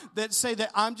here that say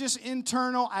that I'm just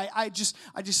internal, I just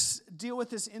deal with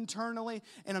this internally,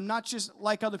 and I'm not just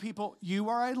like other people, you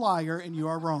are a liar and you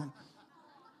are wrong.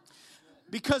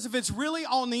 Because if it's really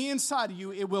on the inside of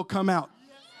you, it will come out.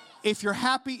 If you're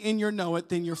happy and you know it,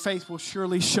 then your faith will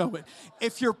surely show it.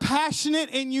 If you're passionate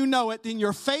and you know it, then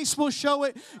your face will show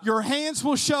it, your hands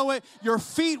will show it, your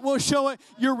feet will show it,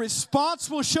 your response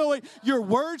will show it, your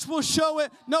words will show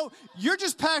it. No, you're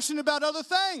just passionate about other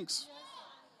things.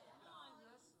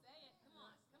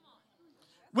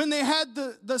 When they had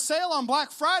the sale on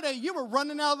Black Friday, you were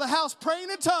running out of the house praying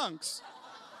in tongues.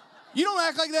 You don't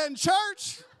act like that in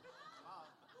church.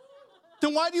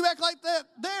 Then why do you act like that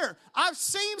there? I've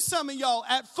seen some of y'all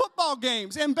at football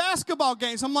games and basketball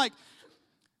games. I'm like,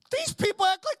 these people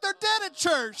act like they're dead at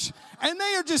church. And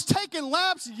they are just taking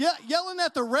laps, yelling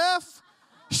at the ref,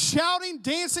 shouting,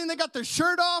 dancing. They got their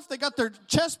shirt off. They got their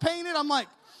chest painted. I'm like,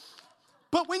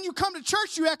 but when you come to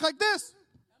church, you act like this.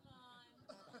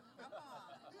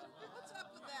 What's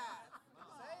up with that?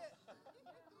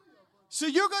 So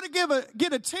you're going to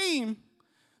get a team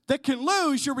that can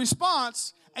lose your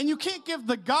response, and you can't give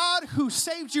the God who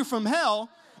saved you from hell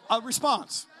a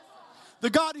response. The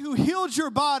God who healed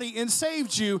your body and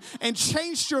saved you and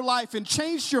changed your life and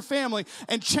changed your family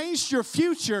and changed your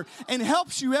future and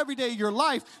helps you every day of your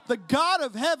life. The God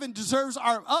of heaven deserves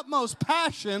our utmost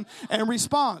passion and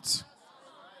response.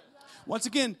 Once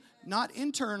again, not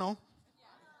internal.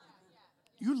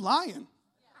 You lying.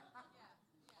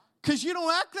 Because you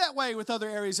don't act that way with other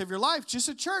areas of your life, just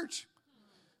at church.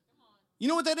 You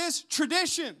know what that is?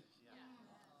 Tradition.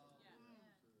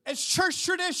 It's church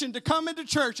tradition to come into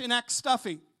church and act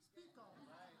stuffy.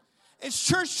 It's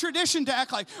church tradition to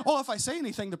act like, oh, if I say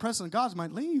anything, the presence of God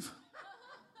might leave.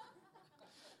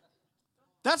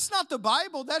 That's not the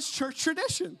Bible. That's church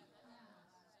tradition.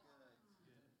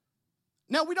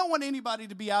 Now, we don't want anybody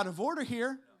to be out of order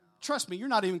here. Trust me, you're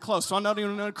not even close, so I'm not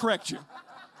even going to correct you.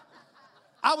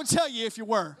 I would tell you if you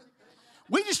were.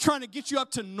 We're just trying to get you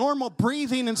up to normal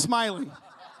breathing and smiling.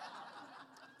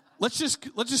 Let's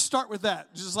just start with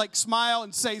that. Just like smile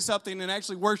and say something and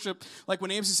actually worship. Like when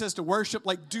AMC says to worship,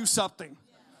 like do something.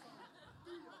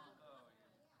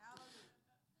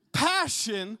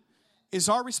 Passion is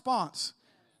our response.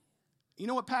 You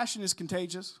know what passion is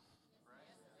contagious?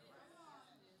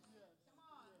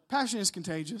 Passion is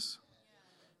contagious.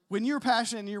 When you're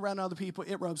passionate and you're around other people,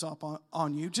 it rubs off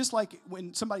on you. Just like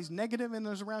when somebody's negative and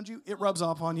there's around you, it rubs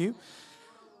off on you.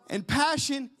 And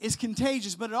passion is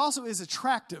contagious, but it also is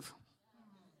attractive.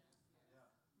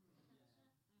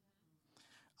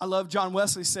 I love John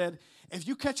Wesley said, if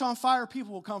you catch on fire,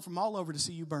 people will come from all over to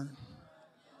see you burn.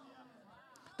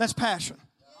 That's passion.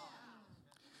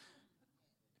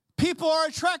 People are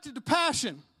attracted to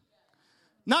passion.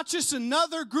 Not just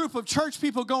another group of church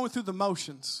people going through the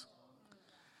motions.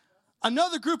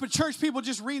 Another group of church people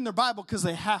just reading their Bible because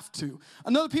they have to.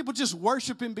 Another people just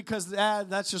worshiping because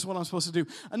that's just what I'm supposed to do.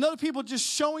 Another people just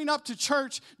showing up to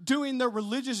church doing their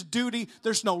religious duty.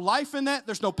 There's no life in that.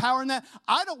 There's no power in that.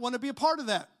 I don't want to be a part of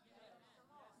that.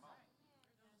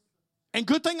 And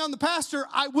good thing I'm the pastor,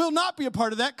 I will not be a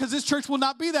part of that because this church will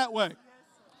not be that way.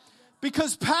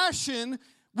 Because passion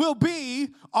will be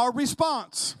our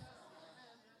response.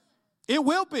 It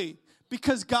will be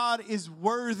because God is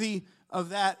worthy of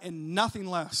that and nothing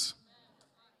less.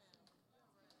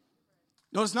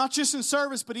 No, it's not just in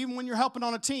service, but even when you're helping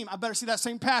on a team, I better see that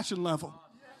same passion level.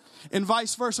 And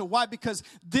vice versa. Why? Because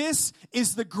this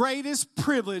is the greatest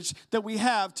privilege that we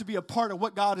have to be a part of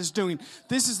what God is doing.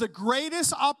 This is the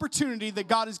greatest opportunity that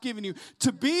God has given you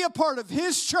to be a part of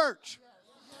His church.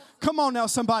 Come on now,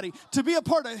 somebody. To be a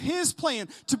part of His plan,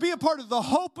 to be a part of the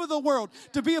hope of the world,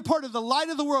 to be a part of the light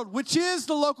of the world, which is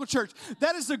the local church.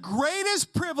 That is the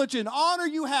greatest privilege and honor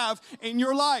you have in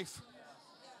your life.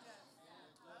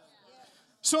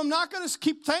 So I'm not going to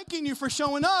keep thanking you for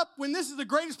showing up when this is the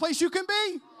greatest place you can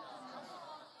be.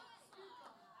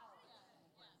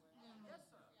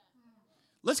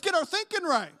 Let's get our thinking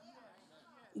right.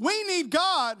 We need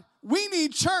God. We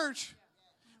need church.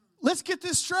 Let's get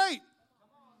this straight.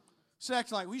 It's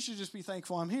acting like we should just be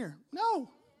thankful I'm here.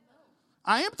 No.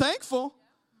 I am thankful.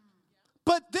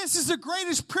 But this is the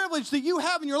greatest privilege that you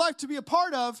have in your life to be a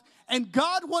part of, and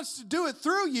God wants to do it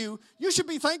through you. You should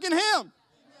be thanking Him.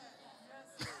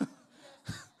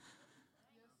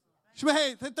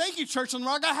 Hey, thank you, Church on the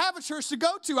Rock. I have a church to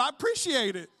go to. I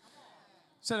appreciate it.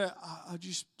 Said,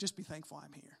 just be thankful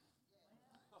I'm here.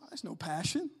 There's no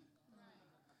passion.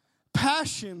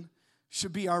 Passion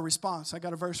should be our response. I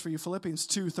got a verse for you, Philippians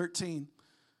 2:13,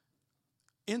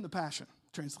 in the Passion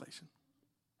Translation.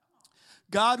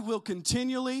 God will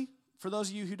continually, for those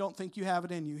of you who don't think you have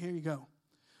it in you, here you go.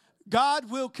 God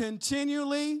will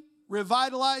continually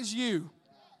revitalize you.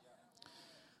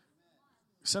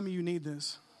 Some of you need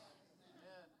this.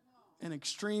 An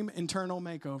extreme internal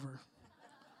makeover.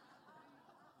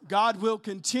 God will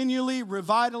continually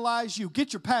revitalize you.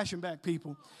 Get your passion back,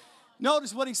 people.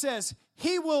 Notice what he says.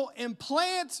 He will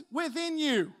implant within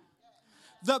you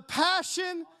the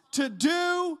passion to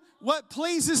do what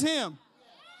pleases Him.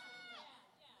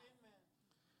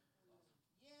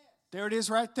 There it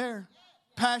is right there.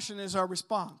 Passion is our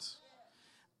response.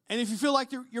 And if you feel like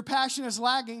your passion is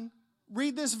lagging,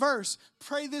 read this verse.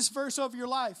 Pray this verse over your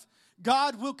life.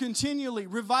 God will continually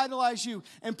revitalize you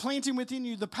and planting within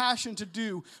you the passion to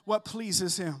do what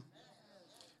pleases Him.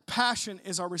 Passion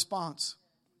is our response.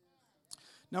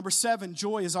 Number 7,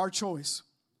 joy is our choice.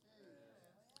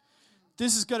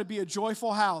 This is going to be a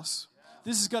joyful house.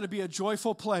 This is going to be a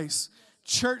joyful place.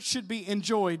 Church should be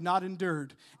enjoyed, not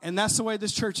endured. And that's the way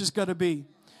this church is going to be.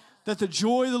 That the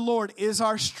joy of the Lord is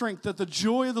our strength. That the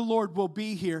joy of the Lord will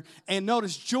be here. And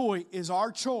notice, joy is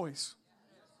our choice.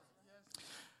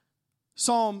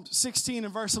 Psalm 16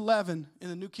 and verse 11 in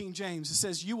the New King James, it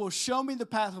says, you will show me the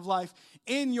path of life.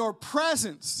 In your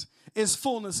presence is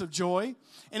fullness of joy.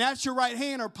 And at your right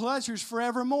hand are pleasures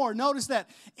forevermore. Notice that.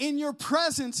 In your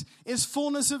presence is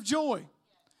fullness of joy.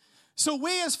 So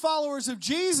we as followers of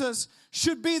Jesus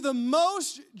should be the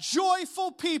most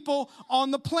joyful people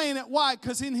on the planet. Why?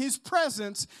 Because in his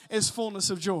presence is fullness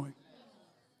of joy.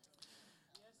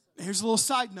 Here's a little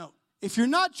side note. If you're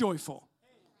not joyful,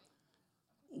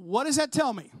 what does that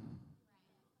tell me?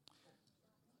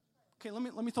 Okay,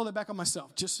 let me throw that back on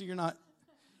myself, just so you're not.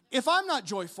 If I'm not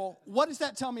joyful, what does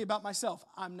that tell me about myself?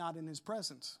 I'm not in his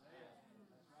presence.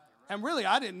 And really,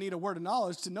 I didn't need a word of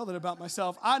knowledge to know that about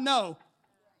myself. I know.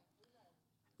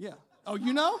 Yeah. Oh,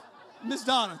 you know? Miss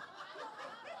Donna.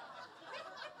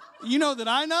 You know that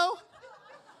I know?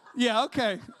 Yeah,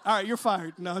 okay. All right, you're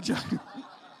fired. No, I'm joking.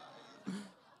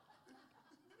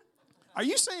 Are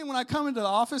you saying when I come into the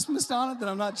office, Miss Donna, that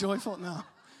I'm not joyful? No.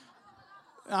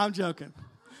 I'm joking.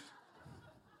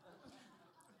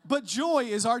 But joy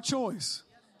is our choice.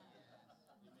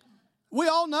 We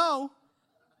all know.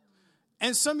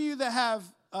 And some of you that have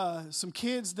some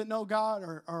kids that know God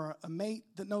or a mate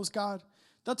that knows God,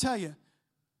 they'll tell you,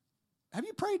 have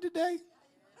you prayed today?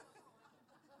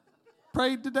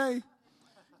 Prayed today?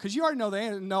 Because you already know the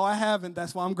answer. No, I haven't.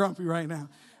 That's why I'm grumpy right now.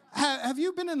 Have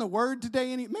you been in the Word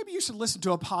today? Maybe you should listen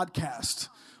to a podcast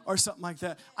or something like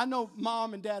that. I know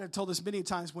Mom and Dad have told us many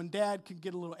times when Dad can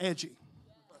get a little edgy.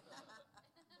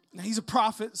 Now, he's a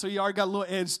prophet, so he already got a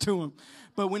little edge to him.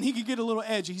 But when he could get a little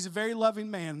edgy, he's a very loving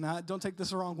man. Now, don't take this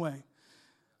the wrong way.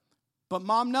 But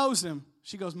Mom knows him.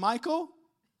 She goes, Michael,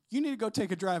 you need to go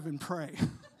take a drive and pray.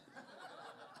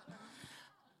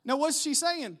 Now, what's she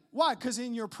saying? Why? Because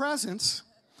in your presence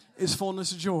is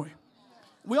fullness of joy.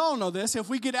 We all know this. If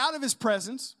we get out of his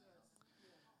presence,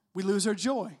 we lose our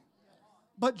joy.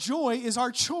 But joy is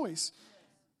our choice.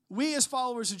 We as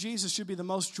followers of Jesus should be the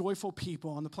most joyful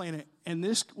people on the planet, and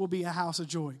this will be a house of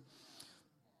joy.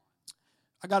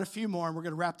 I got a few more, and we're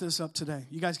going to wrap this up today.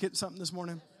 You guys getting something this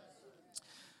morning?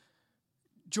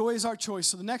 Joy is our choice.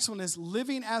 So the next one is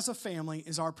living as a family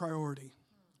is our priority.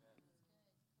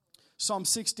 Psalm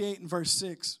 68 and verse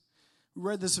 6. We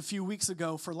read this a few weeks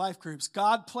ago for life groups.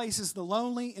 God places the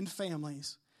lonely in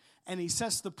families, and he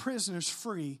sets the prisoners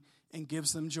free and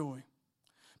gives them joy.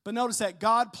 But notice that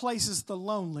God places the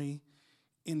lonely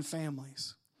in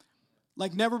families.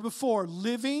 Like never before,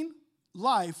 living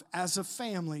life as a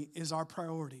family is our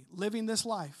priority. Living this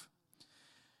life.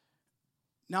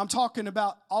 Now I'm talking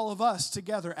about all of us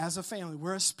together as a family.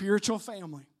 We're a spiritual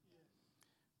family.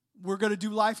 We're going to do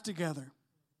life together.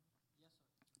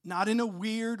 Not in a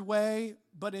weird way,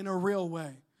 but in a real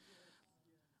way.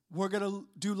 We're going to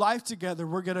do life together.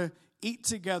 We're going to eat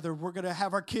together. We're going to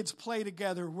have our kids play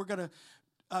together. We're going to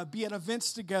be at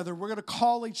events together. We're going to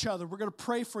call each other. We're going to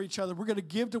pray for each other. We're going to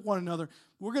give to one another.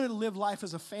 We're going to live life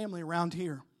as a family around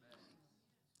here.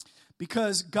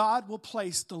 Because God will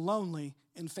place the lonely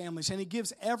in families. And he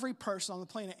gives every person on the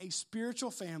planet a spiritual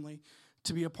family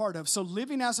to be a part of. So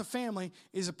living as a family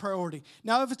is a priority.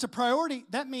 Now, if it's a priority,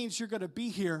 that means you're going to be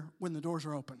here when the doors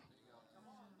are open.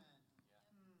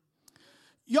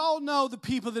 Y'all know the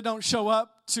people that don't show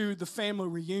up to the family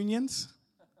reunions.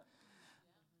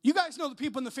 You guys know the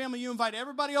people in the family, you invite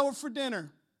everybody over for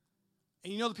dinner.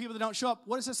 And you know the people that don't show up.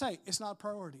 What does it say? It's not a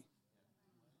priority.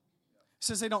 It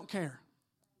says they don't care.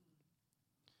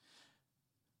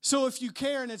 So if you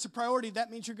care and it's a priority,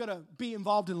 that means you're going to be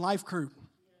involved in life group.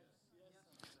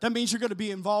 That means you're going to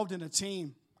be involved in a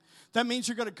team. That means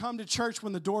you're going to come to church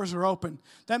when the doors are open.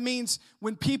 That means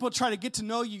when people try to get to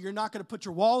know you, you're not going to put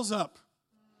your walls up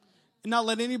and not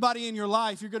let anybody in your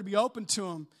life. You're going to be open to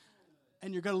them,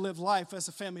 and you're going to live life as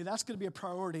a family. That's going to be a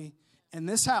priority in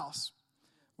this house.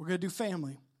 We're going to do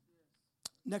family.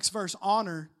 Next verse,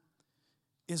 honor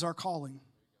is our calling.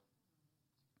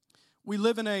 We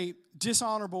live in a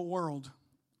dishonorable world.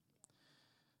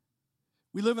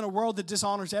 We live in a world that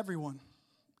dishonors everyone.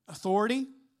 Authority,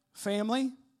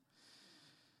 family,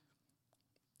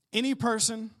 any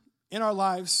person in our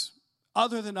lives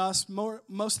other than us,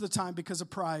 most of the time because of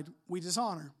pride, we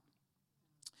dishonor.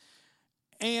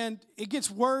 And it gets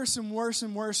worse and worse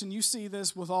and worse, and you see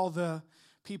this with all the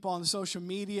people on the social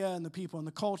media and the people in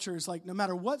the culture. It's like no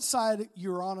matter what side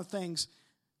you're on of things,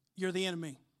 you're the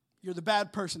enemy. You're the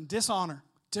bad person. Dishonor,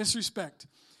 disrespect.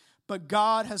 But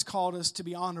God has called us to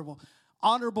be honorable.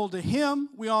 honorable to him.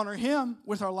 We honor him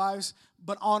with our lives,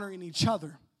 but honoring each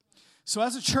other. So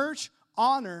as a church,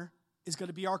 honor is going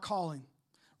to be our calling.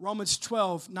 Romans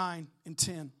 12, 9 and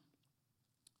 10.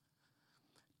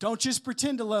 Don't just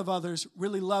pretend to love others,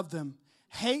 really love them.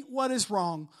 Hate what is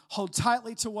wrong, hold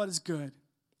tightly to what is good.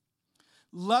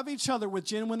 Love each other with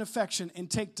genuine affection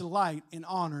and take delight in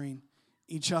honoring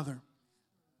each other.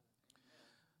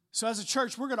 So as a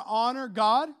church, we're going to honor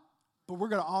God, but we're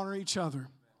going to honor each other.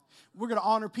 We're going to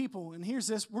honor people. And here's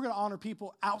this, we're going to honor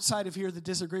people outside of here that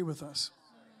disagree with us.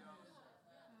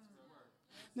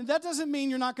 Now, that doesn't mean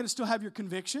you're not going to still have your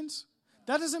convictions.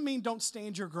 That doesn't mean don't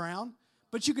stand your ground.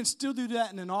 But you can still do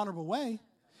that in an honorable way.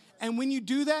 And when you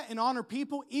do that and honor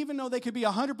people, even though they could be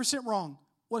 100% wrong,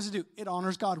 what does it do? It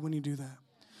honors God when you do that.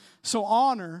 So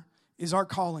honor is our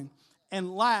calling.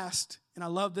 And last, and I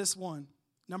love this one,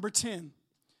 number 10, and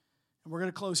we're going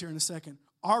to close here in a second.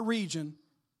 Our region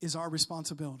is our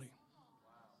responsibility.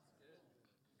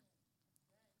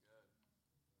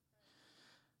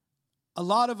 A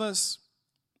lot of us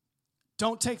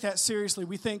don't take that seriously.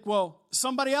 We think, well,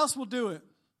 somebody else will do it.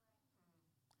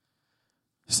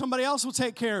 Somebody else will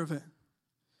take care of it.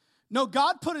 No,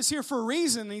 God put us here for a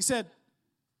reason. And he said,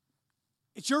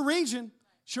 it's your region.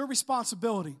 It's your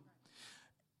responsibility.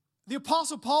 The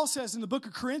Apostle Paul says in the book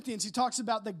of Corinthians, he talks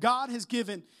about that God has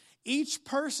given each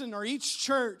person or each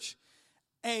church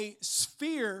a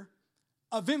sphere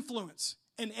of influence,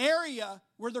 an area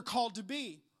where they're called to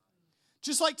be.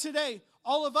 Just like today,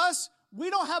 all of us, we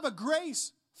don't have a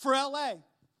grace for LA.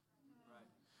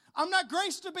 I'm not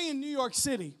graced to be in New York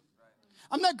City.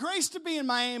 I'm not graced to be in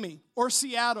Miami or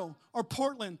Seattle or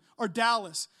Portland or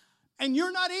Dallas. And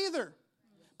you're not either,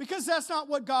 because that's not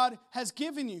what God has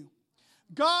given you.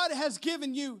 God has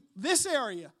given you this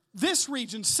area, this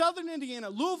region, Southern Indiana,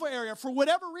 Louisville area. For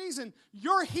whatever reason,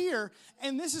 you're here,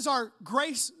 and this is our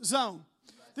grace zone.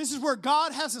 This is where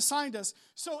God has assigned us.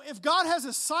 So if God has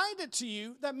assigned it to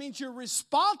you, that means you're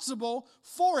responsible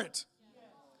for it.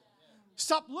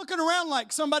 Stop looking around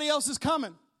like somebody else is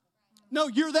coming. No,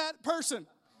 you're that person.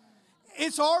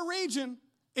 It's our region.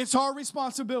 It's our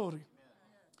responsibility.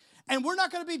 And we're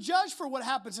not going to be judged for what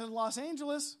happens in Los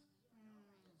Angeles.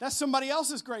 That's somebody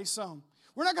else's grace zone.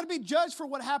 We're not going to be judged for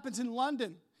what happens in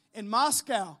London, in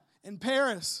Moscow, in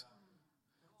Paris.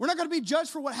 We're not going to be judged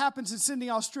for what happens in Sydney,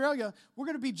 Australia. We're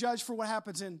going to be judged for what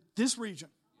happens in this region,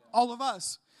 all of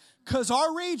us. Because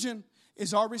our region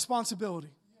is our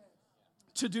responsibility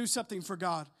to do something for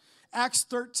God. Acts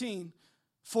 13,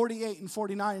 48 and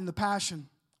 49 in the Passion.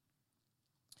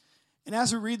 And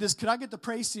as we read this, could I get the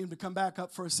praise team to come back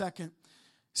up for a second? It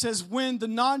says, when the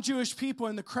non-Jewish people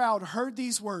in the crowd heard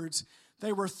these words,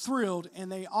 they were thrilled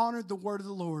and they honored the word of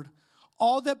the Lord.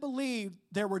 All that believed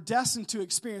they were destined to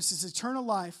experience this eternal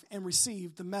life and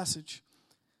receive the message.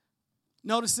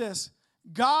 Notice this.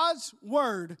 God's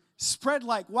word spread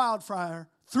like wildfire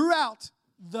throughout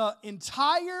the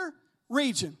entire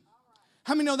region.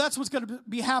 How many know that's what's going to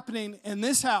be happening in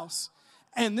this house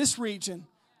and this region?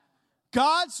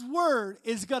 God's word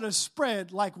is going to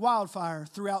spread like wildfire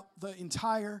throughout the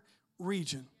entire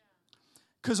region.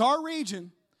 Because our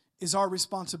region is our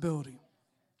responsibility.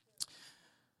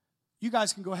 You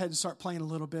guys can go ahead and start playing a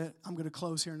little bit. I'm going to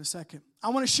close here in a second. I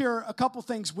want to share a couple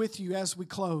things with you as we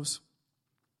close.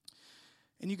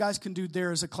 And you guys can do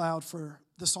There Is a Cloud for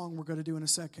the song we're going to do in a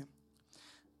second.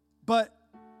 But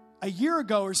a year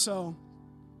ago or so,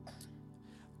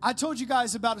 I told you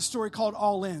guys about a story called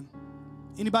All In.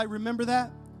 Anybody remember that?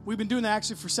 We've been doing that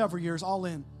actually for several years, All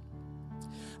In.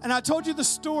 And I told you the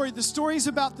story. The story is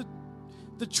about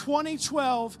the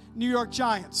 2012 New York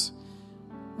Giants,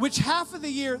 which half of the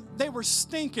year they were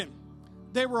stinking.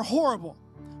 They were horrible.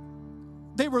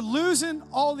 They were losing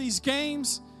all these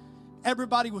games.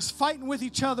 Everybody was fighting with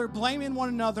each other, blaming one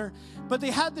another. But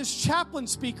they had this chaplain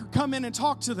speaker come in and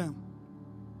talk to them.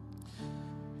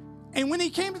 And when he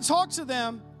came to talk to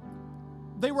them,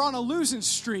 they were on a losing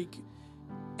streak.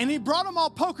 And he brought them all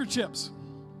poker chips.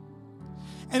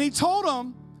 And he told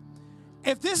them,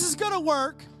 if this is going to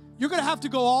work, you're going to have to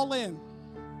go all in.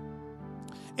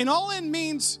 And all in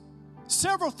means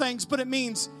several things, but it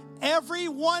means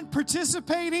everyone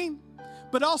participating,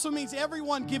 but also means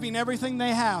everyone giving everything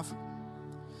they have.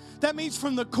 That means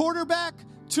from the quarterback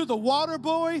to the water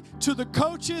boy, to the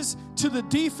coaches, to the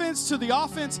defense, to the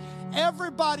offense,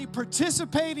 everybody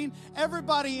participating,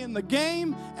 everybody in the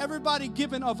game, everybody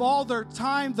giving of all their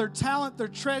time, their talent, their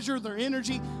treasure, their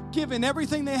energy, giving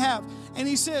everything they have. And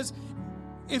he says,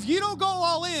 if you don't go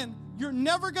all in, you're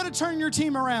never going to turn your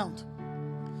team around.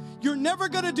 You're never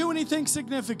going to do anything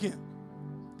significant.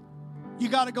 You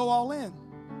got to go all in.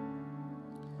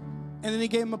 And then he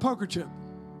gave him a poker chip.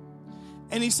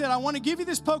 And he said, I want to give you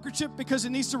this poker chip because it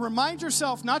needs to remind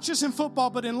yourself, not just in football,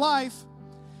 but in life,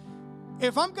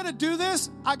 if I'm going to do this,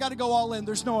 I got to go all in.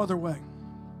 There's no other way.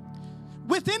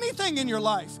 With anything in your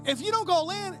life, if you don't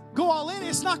go all in,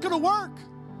 it's not going to work.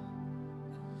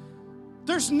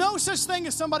 There's no such thing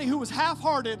as somebody who was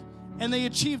half-hearted and they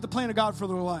achieved the plan of God for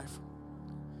their life.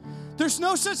 There's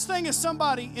no such thing as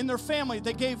somebody in their family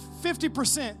that gave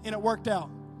 50% and it worked out.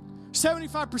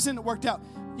 75% it worked out.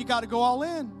 You got to go all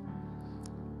in.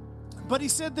 But he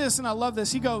said this, and I love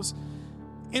this. He goes,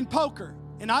 in poker,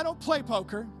 and I don't play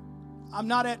poker. I'm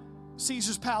not at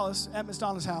Caesar's Palace at Miss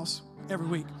Donna's house every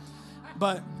week.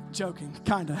 But joking,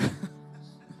 kind of.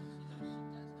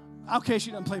 Okay,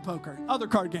 she doesn't play poker. Other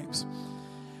card games.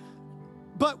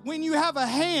 But when you have a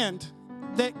hand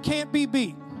that can't be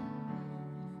beat,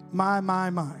 my.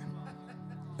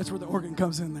 That's where the organ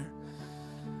comes in there.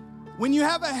 When you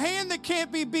have a hand that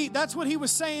can't be beat, that's what he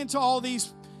was saying to all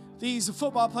these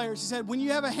football players. He said, when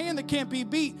you have a hand that can't be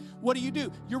beat, what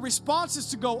do? Your response is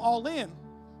to go all in.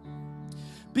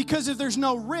 Because if there's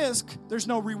no risk, there's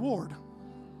no reward.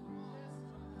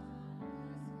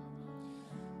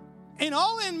 And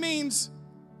all in means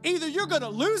either you're going to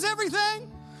lose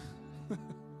everything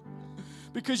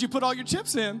because you put all your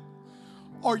chips in,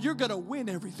 or you're going to win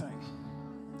everything.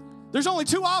 There's only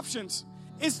two options.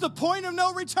 It's the point of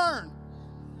no return.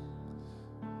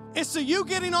 It's the you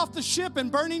getting off the ship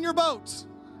and burning your boats.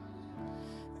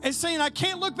 It's saying, I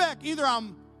can't look back. Either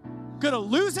I'm going to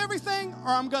lose everything or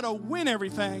I'm going to win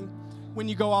everything when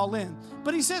you go all in.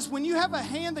 But he says, when you have a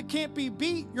hand that can't be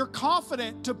beat, you're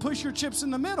confident to push your chips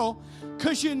in the middle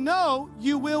because you know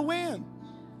you will win.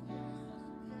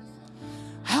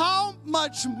 How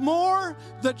much more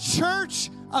the church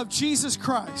of Jesus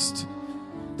Christ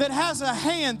that has a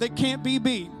hand that can't be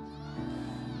beat,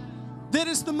 that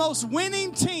is the most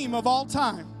winning team of all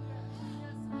time.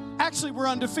 Actually, we're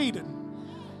undefeated.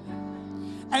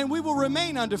 And we will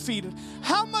remain undefeated.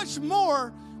 How much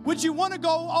more would you want to go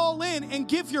all in and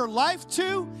give your life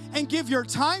to, and give your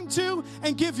time to,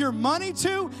 and give your money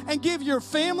to, and give your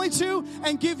family to,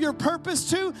 and give your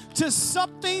purpose to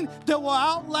something that will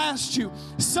outlast you,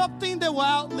 something that will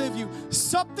outlive you,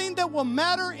 something that will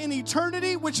matter in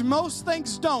eternity, which most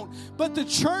things don't. But the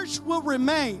church will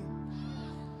remain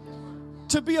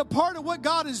to be a part of what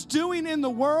God is doing in the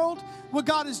world, what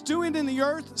God is doing in the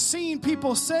earth, seeing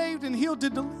people saved and healed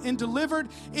and delivered.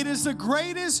 It is the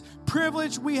greatest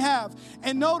privilege we have.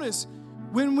 And notice,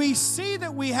 when we see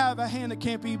that we have a hand that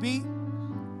can't be beat,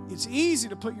 it's easy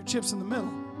to put your chips in the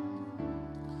middle.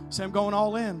 Say, I'm going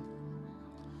all in.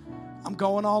 I'm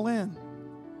going all in.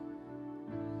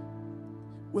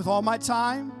 With all my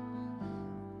time,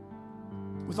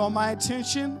 with all my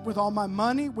attention, with all my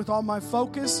money, with all my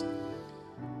focus,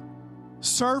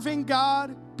 serving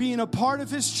God, being a part of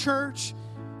His church,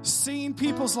 seeing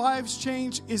people's lives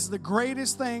change is the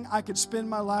greatest thing I could spend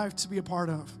my life to be a part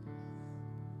of.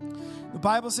 The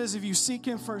Bible says if you seek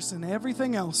Him first, then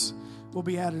everything else will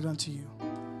be added unto you.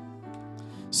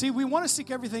 See, we want to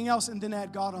seek everything else and then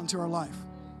add God onto our life.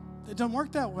 It doesn't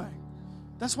work that way.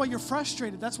 That's why you're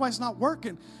frustrated. That's why it's not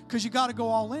working, because you got to go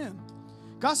all in.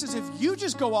 God says if you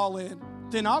just go all in,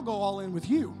 then I'll go all in with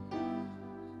you.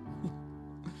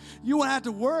 You won't have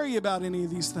to worry about any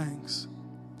of these things.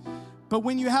 But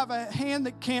when you have a hand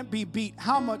that can't be beat,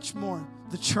 how much more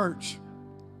the church?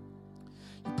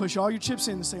 You push all your chips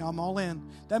in and say, I'm all in.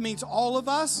 That means all of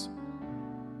us.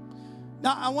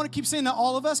 Now, I want to keep saying that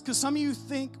all of us, because some of you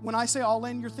think, when I say all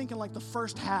in, you're thinking like the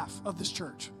first half of this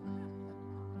church.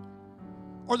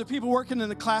 Or the people working in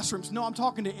the classrooms. No, I'm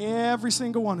talking to every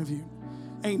single one of you.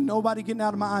 Ain't nobody getting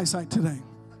out of my eyesight today.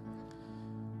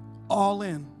 All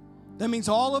in. That means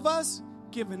all of us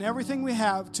giving everything we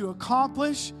have to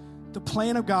accomplish the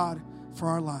plan of God for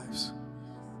our lives.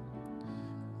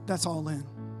 That's all in.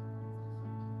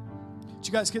 Did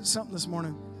you guys get something this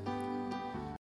morning?